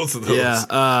see both of those.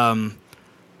 Yeah.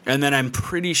 And then I'm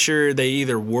pretty sure they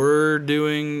either were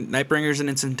doing Nightbringers in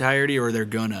its entirety or they're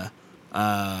gonna.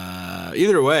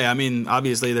 Either way, I mean,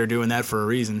 obviously they're doing that for a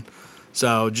reason.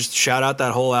 So just shout out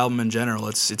that whole album in general.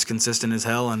 It's consistent as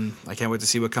hell, and I can't wait to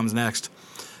see what comes next.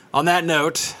 On that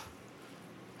note,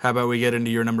 how about we get into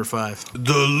your number 5?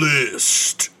 The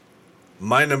list.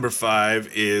 My number 5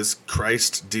 is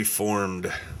Christ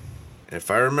Deformed.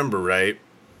 If I remember right,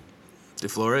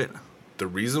 Deflorate? the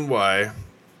reason why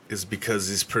is because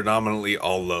he's predominantly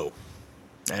all low.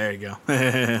 There you go.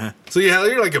 So yeah,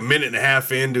 you're like a minute and a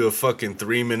half into a fucking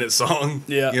 3-minute song.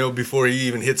 Yeah. You know, before he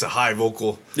even hits a high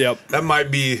vocal. Yep. That might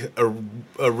be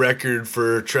a record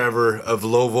for Trevor of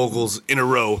low vocals in a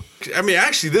row. I mean,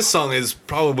 actually, this song is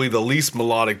probably the least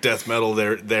melodic death metal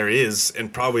there is,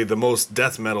 and probably the most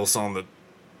death metal song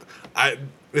that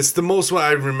it's the most one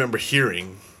I remember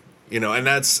hearing. You know, and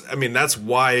that's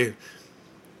why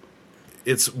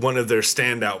it's one of their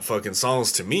standout fucking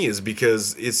songs to me, is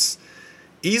because it's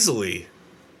easily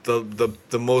the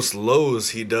most lows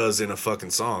he does in a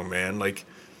fucking song, man. Like,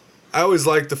 I always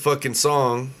liked the fucking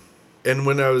song, and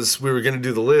when we were gonna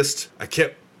do the list, I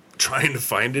kept trying to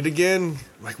find it again.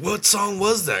 Like, what song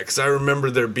was that? Because I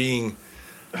remember there being,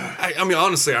 I mean,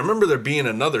 honestly, I remember there being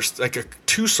another, like,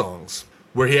 2 songs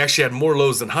where he actually had more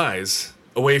lows than highs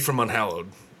away from Unhallowed.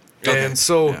 Okay. And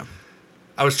so Yeah.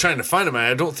 I was trying to find him, and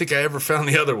I don't think I ever found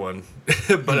the other one,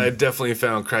 but I definitely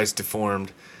found Christ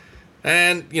Deformed.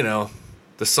 And, you know,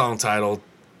 the song title,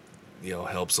 you know,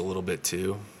 helps a little bit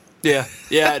too. Yeah,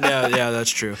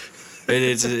 that's true.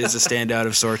 It's a standout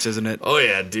of sorts, isn't it? Oh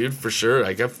yeah, dude, for sure.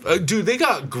 Like, dude, they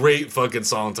got great fucking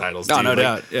song titles. No, dude. no Like,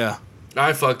 doubt. Yeah.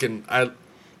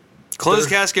 Closed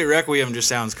Casket Requiem just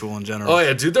sounds cool in general. Oh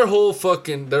yeah, dude, their whole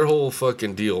fucking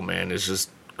deal, man, is just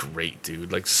great,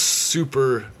 dude. Like,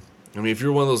 super. I mean, if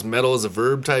you're one of those metal as a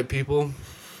verb type people,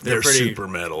 they're pretty super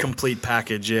metal. Complete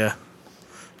package, yeah.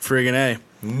 Friggin' A.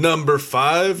 Number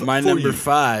 5. My number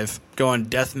 5, going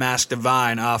Death Mask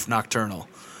Divine off Nocturnal.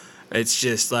 It's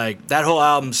just like, that whole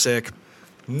album's sick.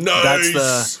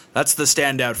 Nice. That's the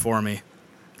standout for me.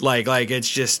 Like it's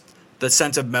just the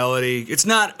sense of melody. It's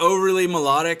not overly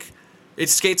melodic. It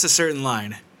skates a certain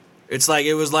line. It's like,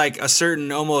 it was like a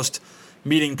certain almost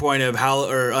meeting point of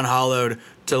Unhallowed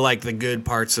to like the good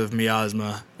parts of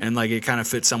Miasma, and like it kind of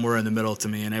fits somewhere in the middle to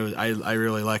me, and I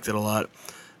really liked it a lot.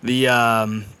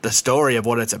 The story of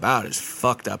what it's about is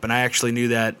fucked up, and I actually knew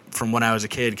that from when I was a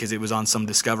kid because it was on some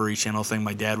Discovery Channel thing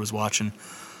my dad was watching.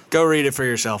 Go read it for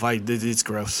yourself. It's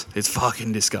gross. It's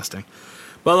fucking disgusting.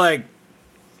 But like,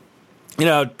 you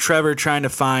know, Trevor trying to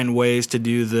find ways to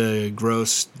do the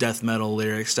gross death metal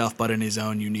lyric stuff, but in his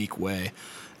own unique way,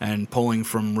 and pulling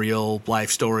from real life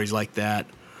stories like that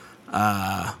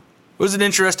was an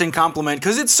interesting compliment,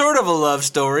 because it's sort of a love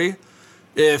story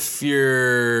if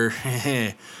you're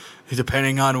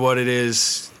depending on what it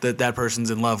is that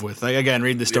person's in love with. Like, again,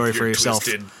 read the story for yourself.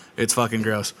 Twisted. It's fucking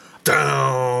gross.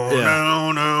 Down,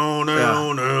 Yeah.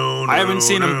 no. I haven't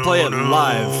seen him play it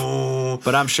live,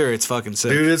 but I'm sure it's fucking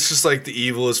sick. Dude, it's just like the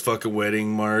evilest fucking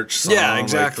wedding march song. Yeah,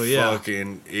 exactly, yeah.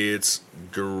 Fucking, it's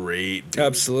great, dude.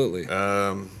 Absolutely.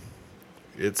 I'll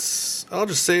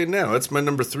just say it now. It's my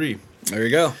number 3. There you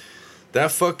go.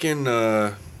 That fucking,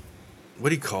 what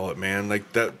do you call it, man?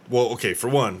 Like that, well, okay, for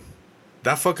one,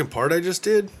 that fucking part I just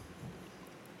did,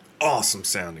 awesome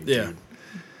sounding, Yeah. dude.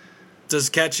 It's as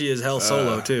catchy as hell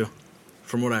solo, too,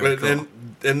 from what I recall.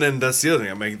 And then that's the other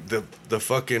thing. I mean, the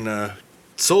fucking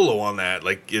solo on that,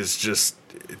 like, is just,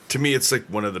 to me, it's like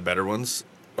one of the better ones.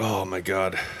 Oh my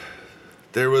god.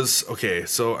 There was, okay,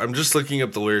 so I'm just looking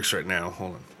up the lyrics right now.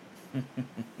 Hold on.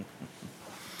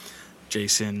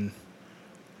 Jason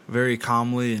very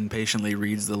calmly and patiently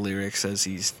reads the lyrics as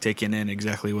he's taking in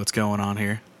exactly what's going on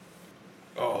here.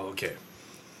 Oh, okay.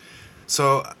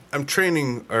 So I'm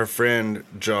training our friend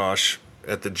Josh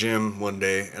at the gym one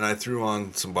day, and I threw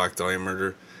on some Black Dahlia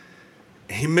Murder.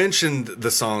 He mentioned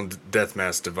the song Death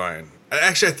Mask Divine.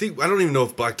 Actually, I don't even know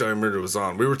if Black Dahlia Murder was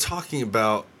on. We were talking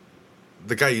about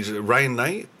the guy, Ryan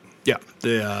Knight. Yeah.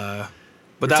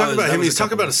 But We're talking about him. He was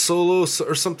talking about a solo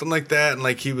or something like that, and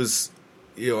like he was,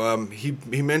 you know,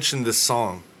 he mentioned this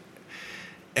song,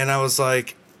 and I was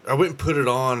like, I went and put it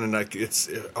on, and like it's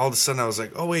all of a sudden I was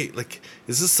like, oh wait, like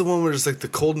is this the one where it's like the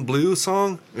Cold and Blue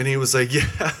song? And he was like,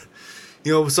 yeah,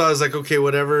 you know. So I was like, okay,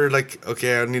 whatever. Like,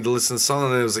 okay, I need to listen to the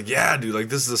song, and it was like, yeah, dude, like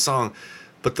this is the song.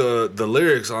 But the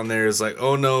lyrics on there is like,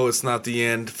 oh no, it's not the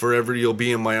end. Forever you'll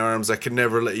be in my arms. I can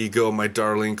never let you go, my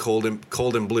darling, cold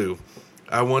and blue.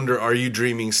 I wonder, are you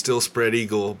dreaming? Still spread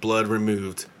eagle, blood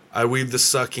removed. I weave the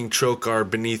sucking trocar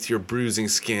beneath your bruising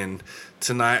skin.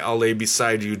 Tonight I'll lay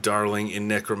beside you, darling, in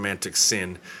necromantic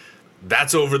sin.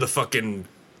 That's over the fucking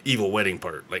evil wedding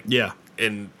part. Like, Yeah.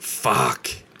 And fuck.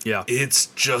 Yeah. It's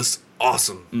just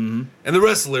awesome. Mm-hmm. And the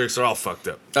rest of the lyrics are all fucked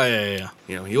up. Oh, yeah.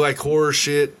 You know, you like horror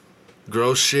shit,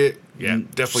 gross shit, yeah,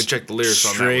 definitely check the lyrics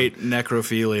on that one. Straight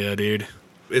necrophilia, dude.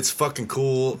 It's fucking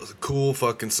cool. It's a cool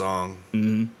fucking song.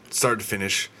 Mm-hmm. Start to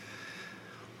finish.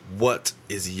 What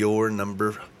is your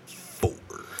number 4?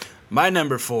 My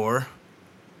number 4.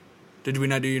 Did we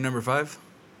not do your number 5?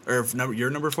 Or your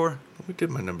number 4? We did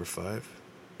my number 5.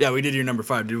 Yeah, we did your number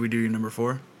 5. Did we do your number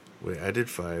 4? Wait, I did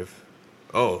 5.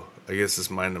 Oh, I guess it's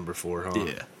my number 4, huh?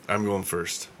 Yeah. I'm going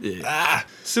first. Yeah.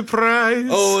 Surprise!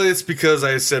 Oh, it's because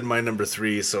I said my number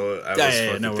 3, so I was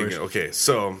fucking no thinking. worries. Okay,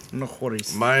 so No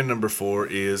worries. my number 4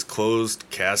 is Closed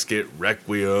Casket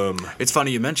Requiem. It's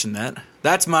funny you mentioned that.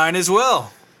 That's mine as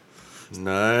well.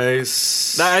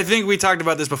 Nice. I think we talked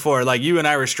about this before. Like, you and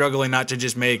I were struggling not to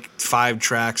just make 5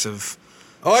 tracks of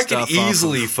Oh, I can stuff off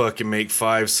easily of fucking make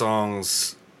 5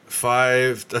 songs,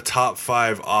 the top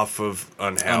 5 off of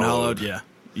Unhallowed. Unhallowed. Yeah,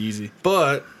 easy.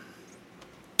 But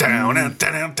down and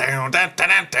down, down, down, down,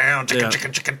 down, down, Yeah.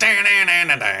 chicka chicka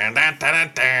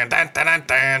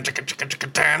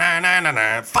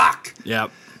down, fuck. Yeah.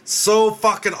 So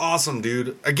fucking awesome,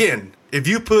 dude. Again, if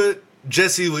you put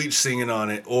Jesse Leach singing on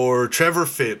it, or Trevor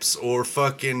Phipps, or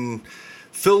fucking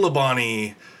Phil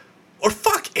Labonte, or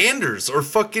fuck Anders, or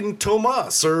fucking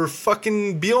Tomas, or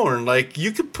fucking Bjorn, like,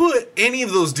 you could put any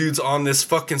of those dudes on this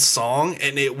fucking song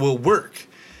and it will work.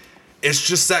 It's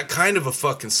just that kind of a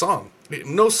fucking song.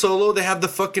 No solo, they have the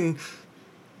fucking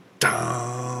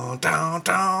down, down,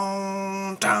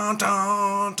 down, down,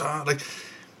 down, down. Like,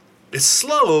 it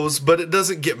slows, but it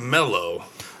doesn't get mellow.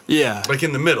 Yeah. Like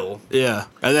in the middle. Yeah.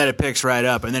 And then it picks right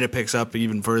up, and then it picks up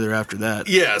even further after that.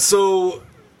 Yeah, so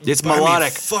It's I mean,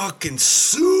 melodic fucking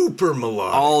super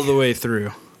melodic. all the way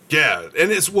through. Yeah,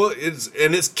 and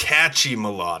it's catchy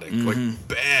melodic, like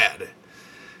bad.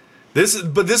 This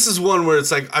is one where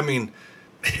it's like, I mean,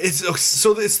 it's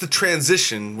the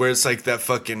transition where it's like that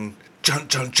fucking like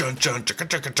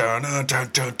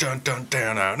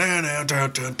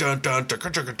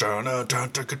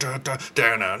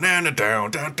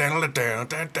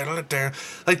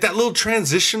that little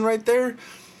transition right there.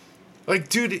 Like,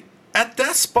 dude, at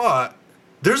that spot,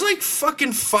 there's like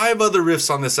fucking 5 other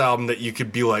riffs on this album that you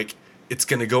could be like, it's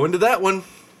gonna go into that one,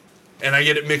 and I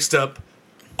get it mixed up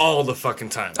all the fucking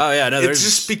time. Oh yeah, no, it's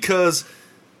just because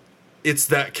it's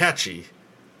that catchy,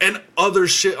 and other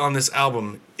shit on this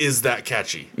album is that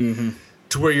catchy,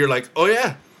 to where you're like, oh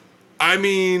yeah, I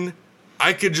mean,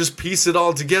 I could just piece it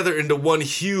all together into one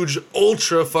huge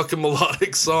ultra fucking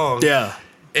melodic song. Yeah,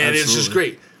 and it's just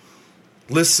great.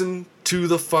 Listen to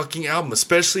the fucking album,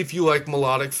 especially if you like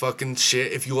melodic fucking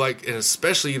shit. If you like, and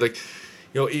especially like,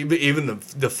 you know, even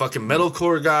the fucking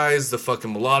metalcore guys, the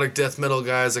fucking melodic death metal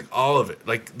guys, like all of it.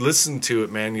 Like, listen to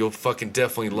it, man. You'll fucking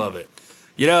definitely love it.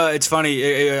 You know, it's funny,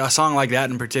 a song like that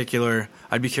in particular,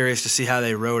 I'd be curious to see how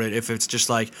they wrote it. If it's just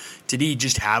like, did he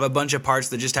just have a bunch of parts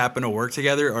that just happened to work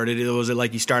together, or was it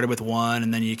like you started with one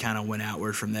and then you kind of went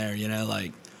outward from there? You know,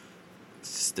 like,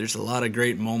 there's a lot of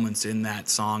great moments in that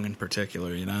song in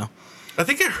particular. You know, I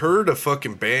think I heard a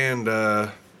fucking band.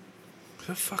 Who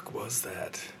the fuck was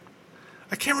that?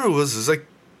 I can't remember what it was. It was like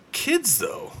kids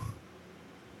though.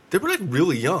 They were like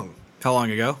really young. How long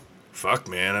ago? Fuck,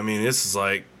 man. I mean, this is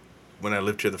like when I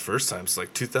lived here the first time. It's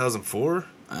like 2004,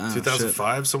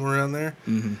 2005, shit. Somewhere around there.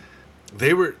 Mm-hmm.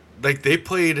 They were like, they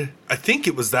played, I think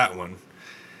it was that one.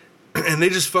 And they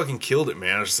just fucking killed it,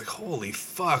 man. I was just like, holy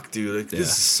fuck, dude. Like, this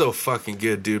is so fucking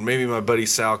good, dude. Maybe my buddy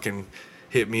Sal can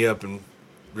hit me up and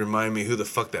remind me who the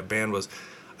fuck that band was.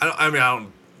 I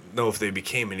don't know if they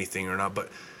became anything or not, but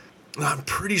I'm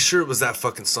pretty sure it was that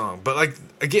fucking song. But, like,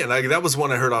 again, like, that was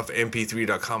one I heard off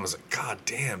mp3.com. I was like, god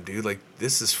damn, dude. Like,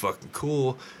 this is fucking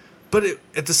cool. But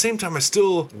at the same time, I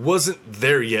still wasn't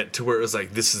there yet to where it was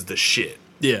like, this is the shit.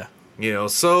 Yeah. You know,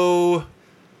 so...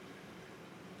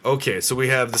 Okay, so we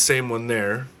have the same one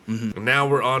there. Mm-hmm. Now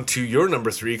we're on to your number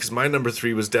 3, because my number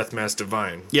 3 was Death Mass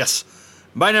Divine. Yes.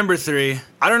 My number 3,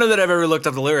 I don't know that I've ever looked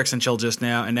up the lyrics until just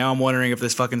now, and now I'm wondering if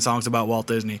this fucking song's about Walt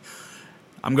Disney.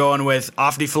 I'm going with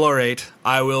Off Deflorate,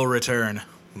 I Will Return.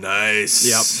 Nice.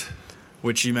 Yep.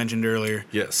 Which you mentioned earlier.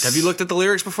 Yes. Have you looked at the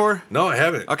lyrics before? No, I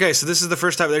haven't. Okay, so this is the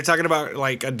first time they're talking about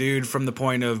like a dude from the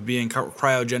point of being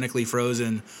cryogenically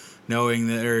frozen, knowing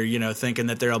that, or, you know, thinking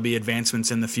that there'll be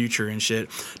advancements in the future and shit.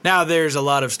 Now, there's a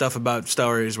lot of stuff about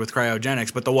stories with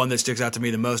cryogenics, but the one that sticks out to me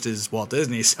the most is Walt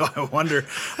Disney. So I wonder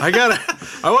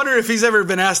if he's ever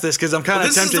been asked this, because I'm kind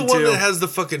of tempted to. This is the one that has the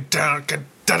fucking. Yeah.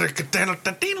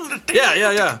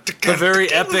 The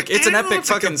very epic. It's an epic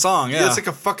fucking song. Yeah, it's like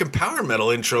a fucking power metal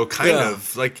intro, kind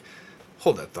of. Like,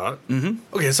 hold that thought.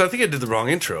 Mm-hmm. Okay, so I think I did the wrong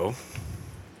intro.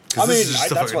 I mean,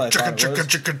 that's what I thought it was.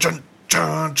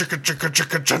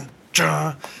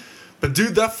 But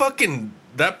dude,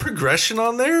 that progression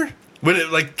on there, when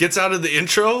it like gets out of the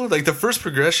intro, like the first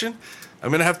progression, I'm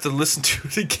gonna have to listen to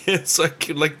it again so I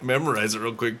can like memorize it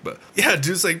real quick. But yeah,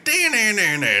 dude's like,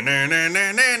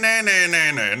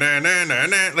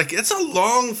 like it's a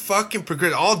long fucking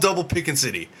progression, all double Pickin'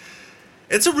 City.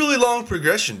 It's a really long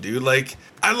progression, dude. Like,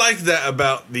 I like that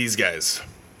about these guys,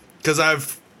 because I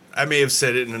may have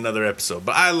said it in another episode,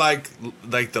 but I like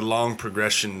the long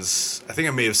progressions. I think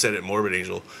I may have said it in Morbid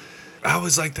Angel. I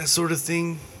always like that sort of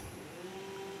thing.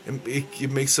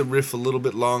 It makes a riff a little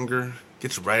bit longer,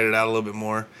 gets to write it out a little bit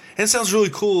more. And it sounds really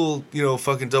cool, you know,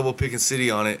 fucking double Pickin' City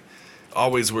on it.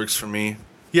 Always works for me.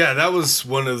 Yeah, that was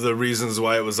one of the reasons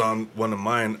why it was on one of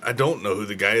mine. I don't know who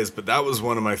the guy is, but that was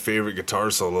one of my favorite guitar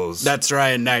solos. That's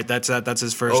Ryan Knight. That's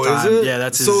his first time. Is it? Yeah,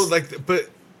 that's his. So, like, but...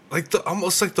 like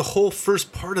almost like the whole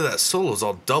first part of that solo is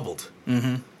all doubled.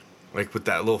 Mm-hmm. Like with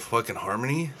that little fucking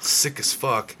harmony, sick as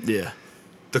fuck. Yeah.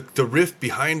 The riff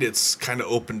behind it's kind of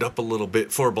opened up a little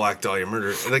bit for Black Dahlia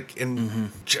Murder, like,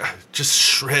 and just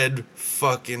shred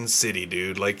fucking city,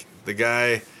 dude. Like the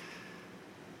guy,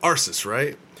 Arsis,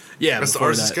 right? Yeah, that's the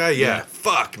Arsis guy. Yeah.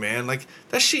 Fuck, man. Like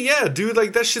that shit. Yeah, dude.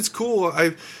 Like that shit's cool.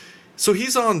 So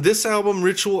he's on this album,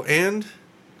 Ritual and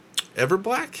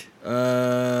Everblack.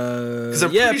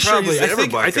 Yeah, probably.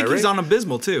 I think he's on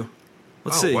Abysmal too.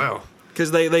 Let's see. Wow.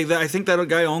 Because I think that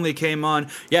guy only came on.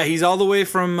 Yeah, he's all the way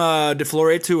from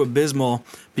Deflorate to Abysmal,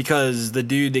 because the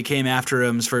dude that came after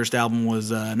him's first album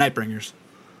was Nightbringers.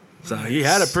 So nice. He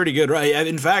had a pretty good run.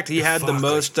 In fact, he had the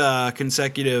most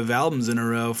consecutive albums in a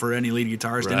row for any lead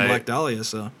guitarist in Black Dahlia.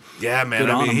 So yeah, man.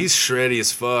 I mean, he's shreddy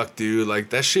as fuck, dude. Like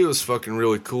that shit was fucking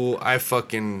really cool. I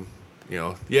fucking. You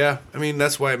know, yeah, I mean,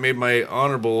 that's why it made my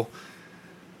honorable,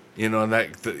 you know, and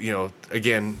that, you know,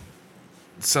 again,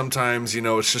 sometimes,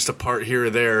 it's just a part here or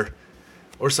there.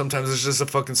 Or sometimes it's just a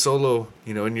fucking solo,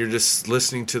 and you're just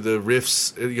listening to the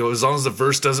riffs, as long as the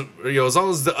verse doesn't, as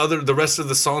long as the rest of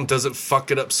the song doesn't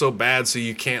fuck it up so bad so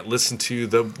you can't listen to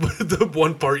the the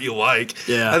one part you like.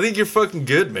 Yeah. I think you're fucking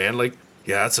good, man. Like,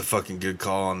 yeah, that's a fucking good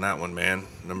call on that one, man.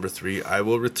 Number 3, I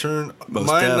Will Return.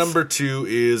 My number 2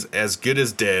 is As Good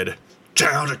as Dead.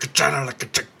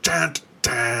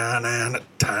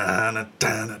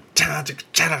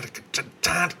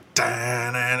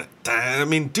 I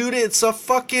mean, dude, it's a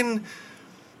fucking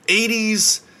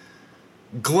 80s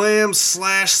glam /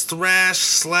 thrash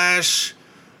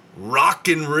 /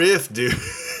 rockin' riff, dude.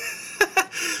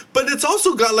 But it's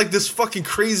also got like this fucking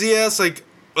crazy ass like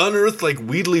unearthed like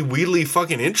wheedly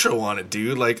fucking intro on it,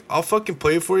 dude. Like, I'll fucking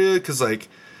play it for you because like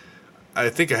I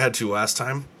think I had to last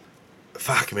time.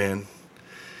 Fuck, man.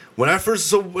 When I first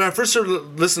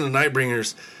started listening to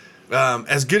Nightbringers,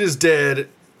 As Good as Dead,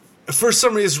 for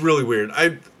some reason it's really weird.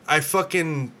 I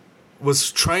fucking was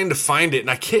trying to find it, and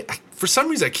I can't. For some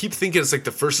reason, I keep thinking it's like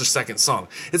the first or second song.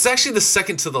 It's actually the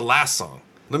second to the last song.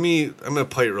 I'm gonna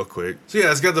play it real quick. So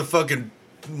yeah, it's got the fucking.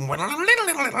 Yeah.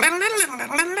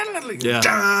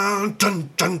 Dun, dun,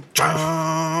 dun,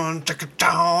 dun, dun,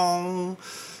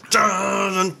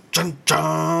 dun, dun,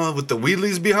 dun, with the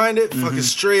wheelies behind it, fucking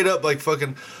straight up like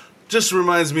fucking. Just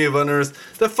reminds me of Unearthed.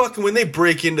 The fucking when they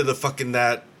break into the fucking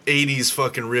that 80s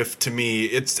fucking riff to me,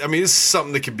 it's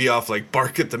something that could be off like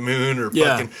Bark at the Moon or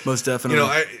fucking most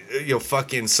definitely.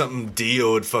 Fucking something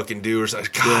Dio would fucking do or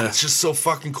something. God, it's just so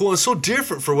fucking cool and so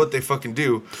different for what they fucking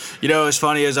do. It's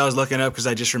funny as I was looking up because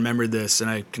I just remembered this and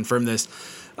I confirmed this.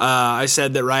 I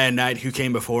said that Ryan Knight, who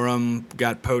came before him,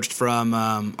 got poached from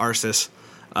Arsis.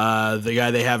 The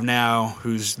guy they have now,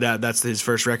 that's his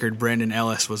first record, Brandon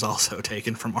Ellis, was also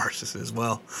taken from Arsis as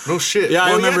well. No shit. Yeah,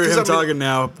 I remember him talking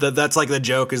now. That's like the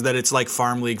joke is that it's like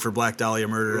Farm League for Black Dahlia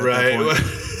Murder at that point.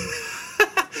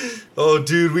 Oh,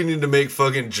 dude, we need to make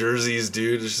fucking jerseys,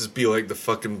 dude. It's just be like the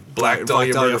fucking Black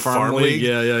Dahlia Murder Farm League.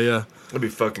 Yeah. That'd be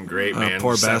fucking great, man.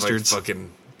 Poor just bastards. Like fucking...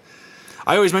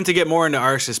 I always meant to get more into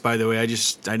Arsis, by the way. I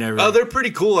never... Oh, they're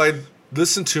pretty cool. I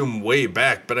listened to them way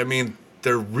back, but I mean...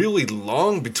 They're really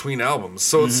long between albums.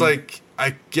 So it's like,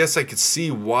 I guess I could see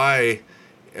why.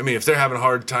 I mean, if they're having a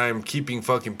hard time keeping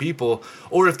fucking people,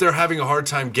 or if they're having a hard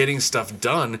time getting stuff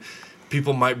done,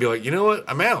 people might be like, you know what?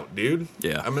 I'm out, dude.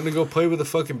 Yeah. I'm going to go play with a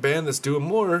fucking band that's doing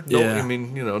more. I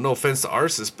mean, no offense to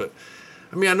Arsis, but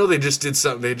I mean, I know they just did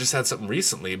something. They just had something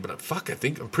recently, but I'm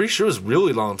pretty sure it was a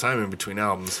really long time in between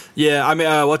albums. Yeah, I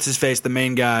mean, what's his face? The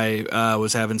main guy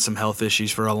was having some health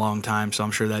issues for a long time, so I'm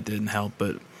sure that didn't help,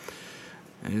 but...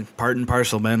 Part and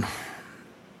parcel, man.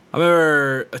 I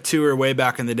remember a tour way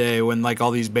back in the day when like all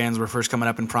these bands were first coming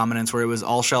up in prominence, where it was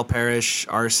All Shall Perish,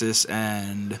 Arsis,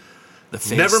 and the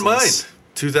Faceless. Nevermind.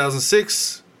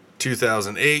 2006,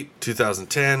 2008,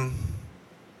 2010,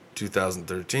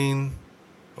 2013.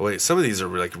 Oh wait, some of these are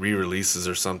like re-releases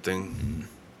or something,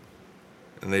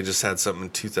 and they just had something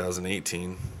in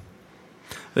 2018.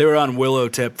 They were on Willow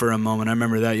Tip for a moment. I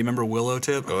remember that. You remember Willow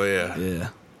Tip? Oh yeah. Yeah.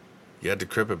 Yeah,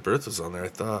 Decrepit Birth was on there, I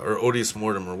thought. Or Odious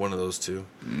Mortem, or one of those two.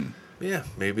 Yeah,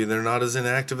 maybe they're not as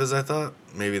inactive as I thought.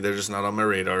 Maybe they're just not on my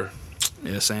radar.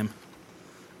 Yeah, same.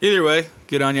 Either way,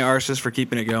 good on you, Arsis, for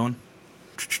keeping it going.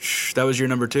 That was your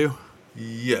number 2?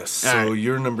 Yes, so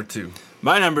you're number 2.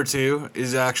 My number 2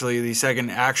 is actually the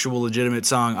second actual legitimate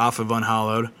song off of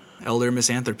Unhallowed, Elder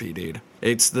Misanthropy, dude.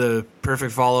 It's the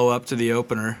perfect follow-up to the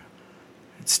opener.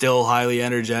 It's still highly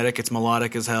energetic. It's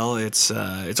melodic as hell. It's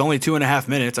only 2.5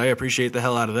 minutes. I appreciate the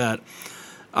hell out of that.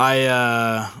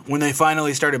 When they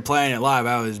finally started playing it live,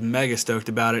 I was mega stoked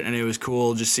about it, and it was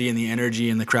cool just seeing the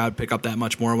energy in the crowd pick up that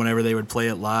much more whenever they would play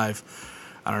it live.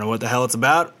 I don't know what the hell it's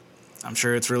about. I'm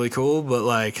sure it's really cool, but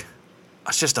like,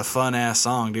 it's just a fun ass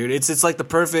song, dude. It's like the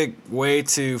perfect way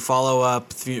to follow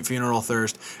up Funeral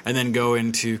Thirst and then go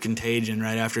into Contagion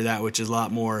right after that, which is a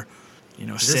lot more.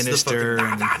 Sinister.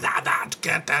 Yeah.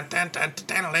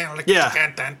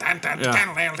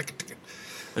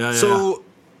 So,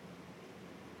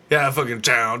 yeah, fucking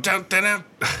down. I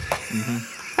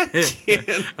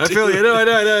feel you. No,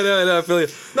 I feel you.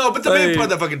 No, but the main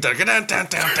part, the fucking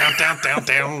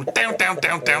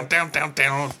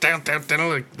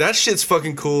like, that shit's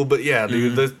fucking cool. But yeah,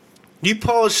 dude, you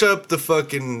polish up the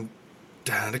fucking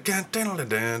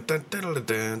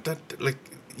like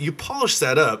you polish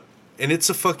that up. And it's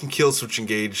a fucking Kill Switch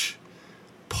Engage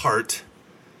part,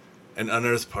 an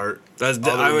Unearthed part.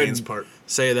 I would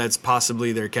say that's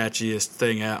possibly their catchiest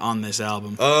thing on this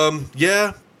album.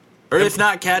 Yeah, Or if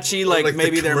not catchy, like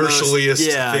maybe the their most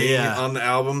commercialiest thing on the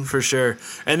album. For sure.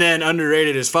 And then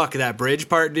underrated as fuck, that bridge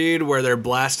part, dude, where they're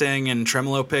blasting and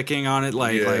tremolo picking on it.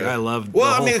 Like I love Well,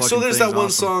 the whole I mean, so there's that one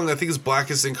awesome. song, I think it's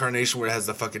Blackest Incarnation, where it has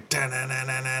the fucking...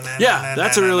 Yeah,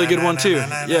 that's a really good one, too.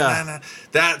 Yeah.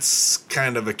 That's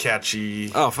kind of a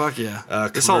catchy... Oh, fuck yeah.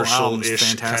 This whole album's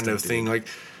commercial-ish fantastic, kind of dude. thing. Like,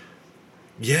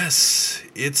 yes,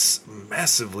 it's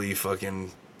massively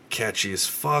fucking catchy as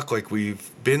fuck, like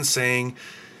we've been saying...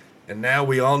 And now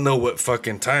we all know what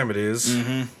fucking time it is.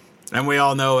 Mm-hmm. And we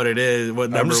all know what it is. What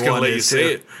number I'm just gonna one let is. you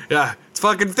say it. Yeah, it's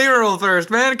fucking Funeral Thirst,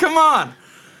 man. Come on,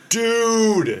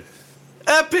 dude.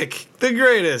 Epic, the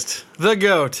greatest, the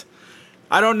goat.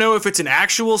 I don't know if it's an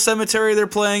actual cemetery they're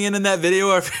playing in that video,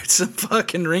 or if it's some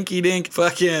fucking rinky-dink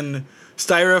fucking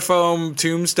styrofoam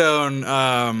tombstone,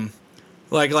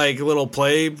 like little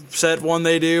play set one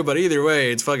they do. But either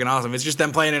way, it's fucking awesome. It's just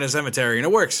them playing in a cemetery, and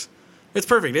it works. It's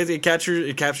perfect. It captures.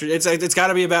 It's got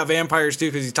to be about vampires too,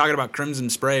 because he's talking about crimson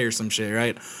spray or some shit,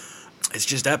 right? It's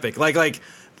just epic. Like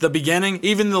the beginning,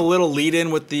 even the little lead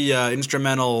in with the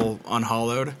instrumental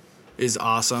Unhallowed is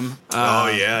awesome. Oh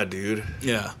yeah, dude.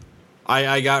 Yeah,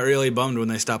 I got really bummed when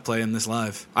they stopped playing this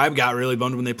live. I got really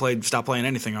bummed when they stopped playing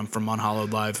anything from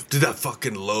Unhallowed live. Dude, that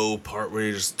fucking low part where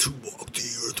you just to walk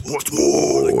the earth once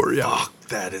more. Like, yeah. Fuck,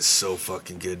 that is so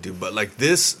fucking good, dude. But like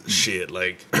this shit,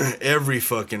 like every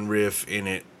fucking riff in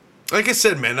it. Like I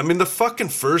said, man, I mean the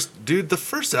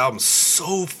first album's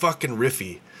so fucking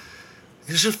riffy.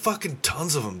 There's just fucking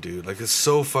tons of them, dude. Like it's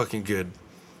so fucking good.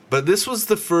 But this was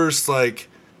the first, like,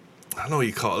 I don't know what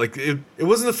you call it. Like it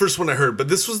wasn't the first one I heard, but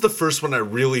this was the first one I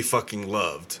really fucking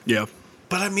loved. Yeah.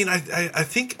 But I mean, I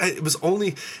think it was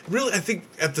only really. I think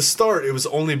at the start it was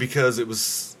only because it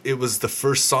was the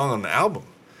first song on the album.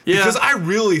 Yeah. Because I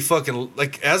really fucking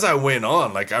like as I went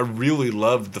on, like I really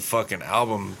loved the fucking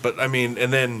album. But I mean,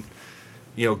 and then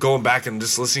going back and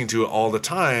just listening to it all the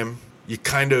time, you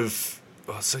kind of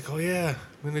it's like, oh yeah,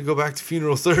 I'm gonna go back to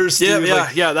Funeral Thirst. Yeah, dude. yeah,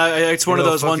 like, yeah. It's one of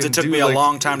those ones that took me a like,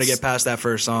 long time to get past that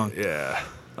first song. Yeah.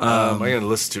 I'm gonna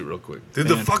listen to it real quick. Dude,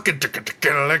 the fucking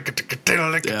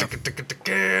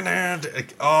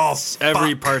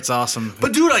every part's awesome.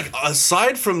 But dude, like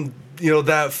aside from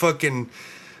that fucking,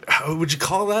 how would you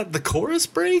call that? The chorus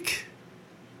break,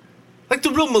 like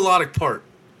the real melodic part.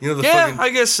 Fucking, I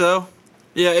guess so.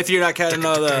 Yeah, if you're not counting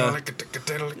all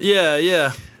the.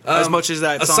 Yeah. As much as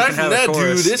that song aside can from have that, a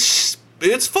chorus.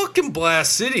 dude, it's fucking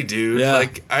Blast City, dude. Yeah.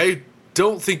 Like I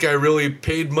don't think I really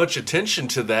paid much attention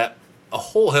to that a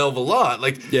whole hell of a lot.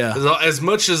 Like as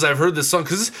much as I've heard this song,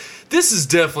 because this is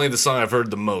definitely the song I've heard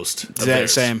the most.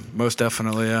 Same, most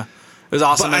definitely. Yeah, it was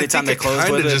awesome. But anytime they closed with it,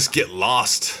 I kind of just get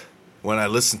lost when I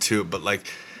listen to it. But like,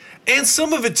 and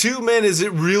some of it too, man, is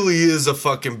it really is a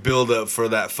fucking build up for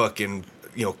that fucking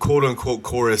quote unquote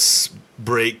chorus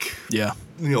break. Yeah.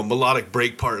 Melodic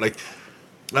break part. Like,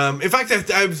 in fact,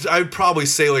 I'd probably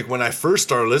say like when I first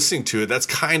started listening to it, that's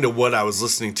kind of what I was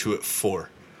listening to it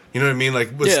for. You know what I mean?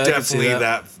 Like, was definitely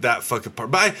that fucking part.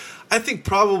 But I think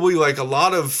probably like a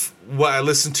lot of what I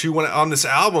listened to on this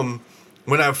album,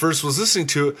 when I first was listening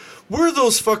to it, were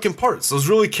those fucking parts, those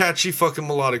really catchy fucking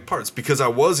melodic parts, because I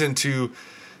was into.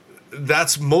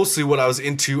 That's mostly what I was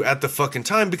into at the fucking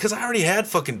time, because I already had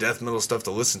fucking death metal stuff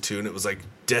to listen to, and it was like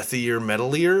deathier,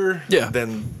 metalier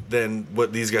than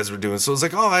what these guys were doing. So it's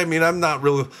like, I mean, I'm not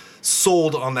really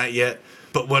sold on that yet.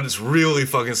 But what is really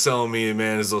fucking selling me,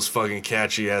 man, is those fucking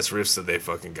catchy ass riffs that they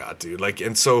fucking got, dude. Like,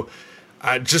 and so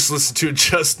I just listened to it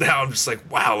just now. I'm just like,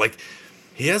 wow, like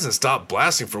he hasn't stopped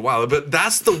blasting for a while. But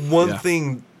that's the one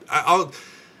thing.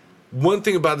 One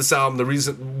thing about this album,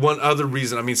 one other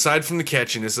reason, I mean, aside from the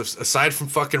catchiness, aside from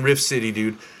fucking Riff City,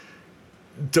 dude,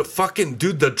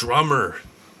 the drummer.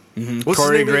 Mm-hmm.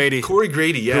 Corey Grady. Corey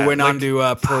Grady, yeah. Who went on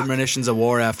to Premonitions of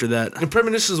War after that. And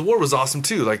Premonitions of War was awesome,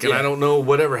 too. Like, and I don't know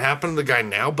whatever happened to the guy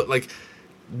now, but, like,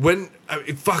 the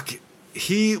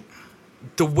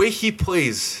way he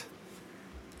plays,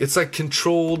 it's like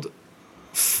controlled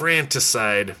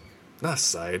franticide. Not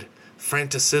side.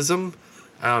 Franticism?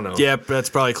 I don't know. Yep, that's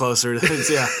probably closer.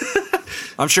 Yeah.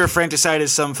 I'm sure Franticide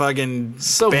is some fucking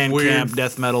Bandcamp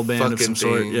death metal band of some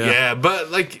sort. Yeah,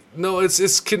 but like no,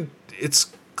 it's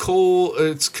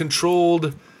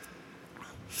controlled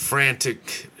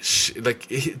frantic like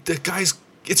the guy's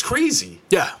it's crazy.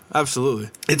 Yeah,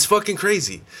 absolutely. It's fucking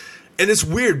crazy. And it's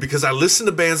weird because I listen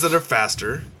to bands that are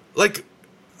faster. Like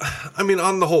I mean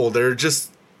on the whole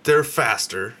they're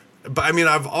faster. But I mean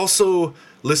I've also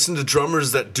listen to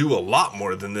drummers that do a lot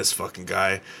more than this fucking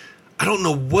guy. I don't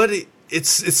know what it's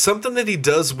something that he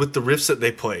does with the riffs that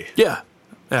they play. Yeah.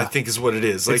 I think is what it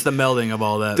is. It's the melding of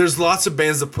all that. There's lots of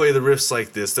bands that play the riffs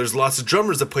like this. There's lots of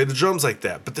drummers that play the drums like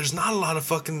that. But there's not a lot of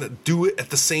fucking that do it at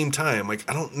the same time. Like,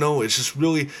 I don't know. It's just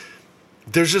really...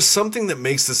 There's just something that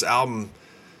makes this album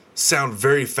sound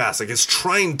very fast. Like, it's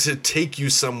trying to take you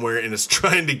somewhere, and it's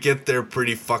trying to get there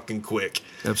pretty fucking quick.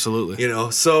 Absolutely. You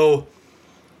know? So,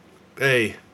 hey,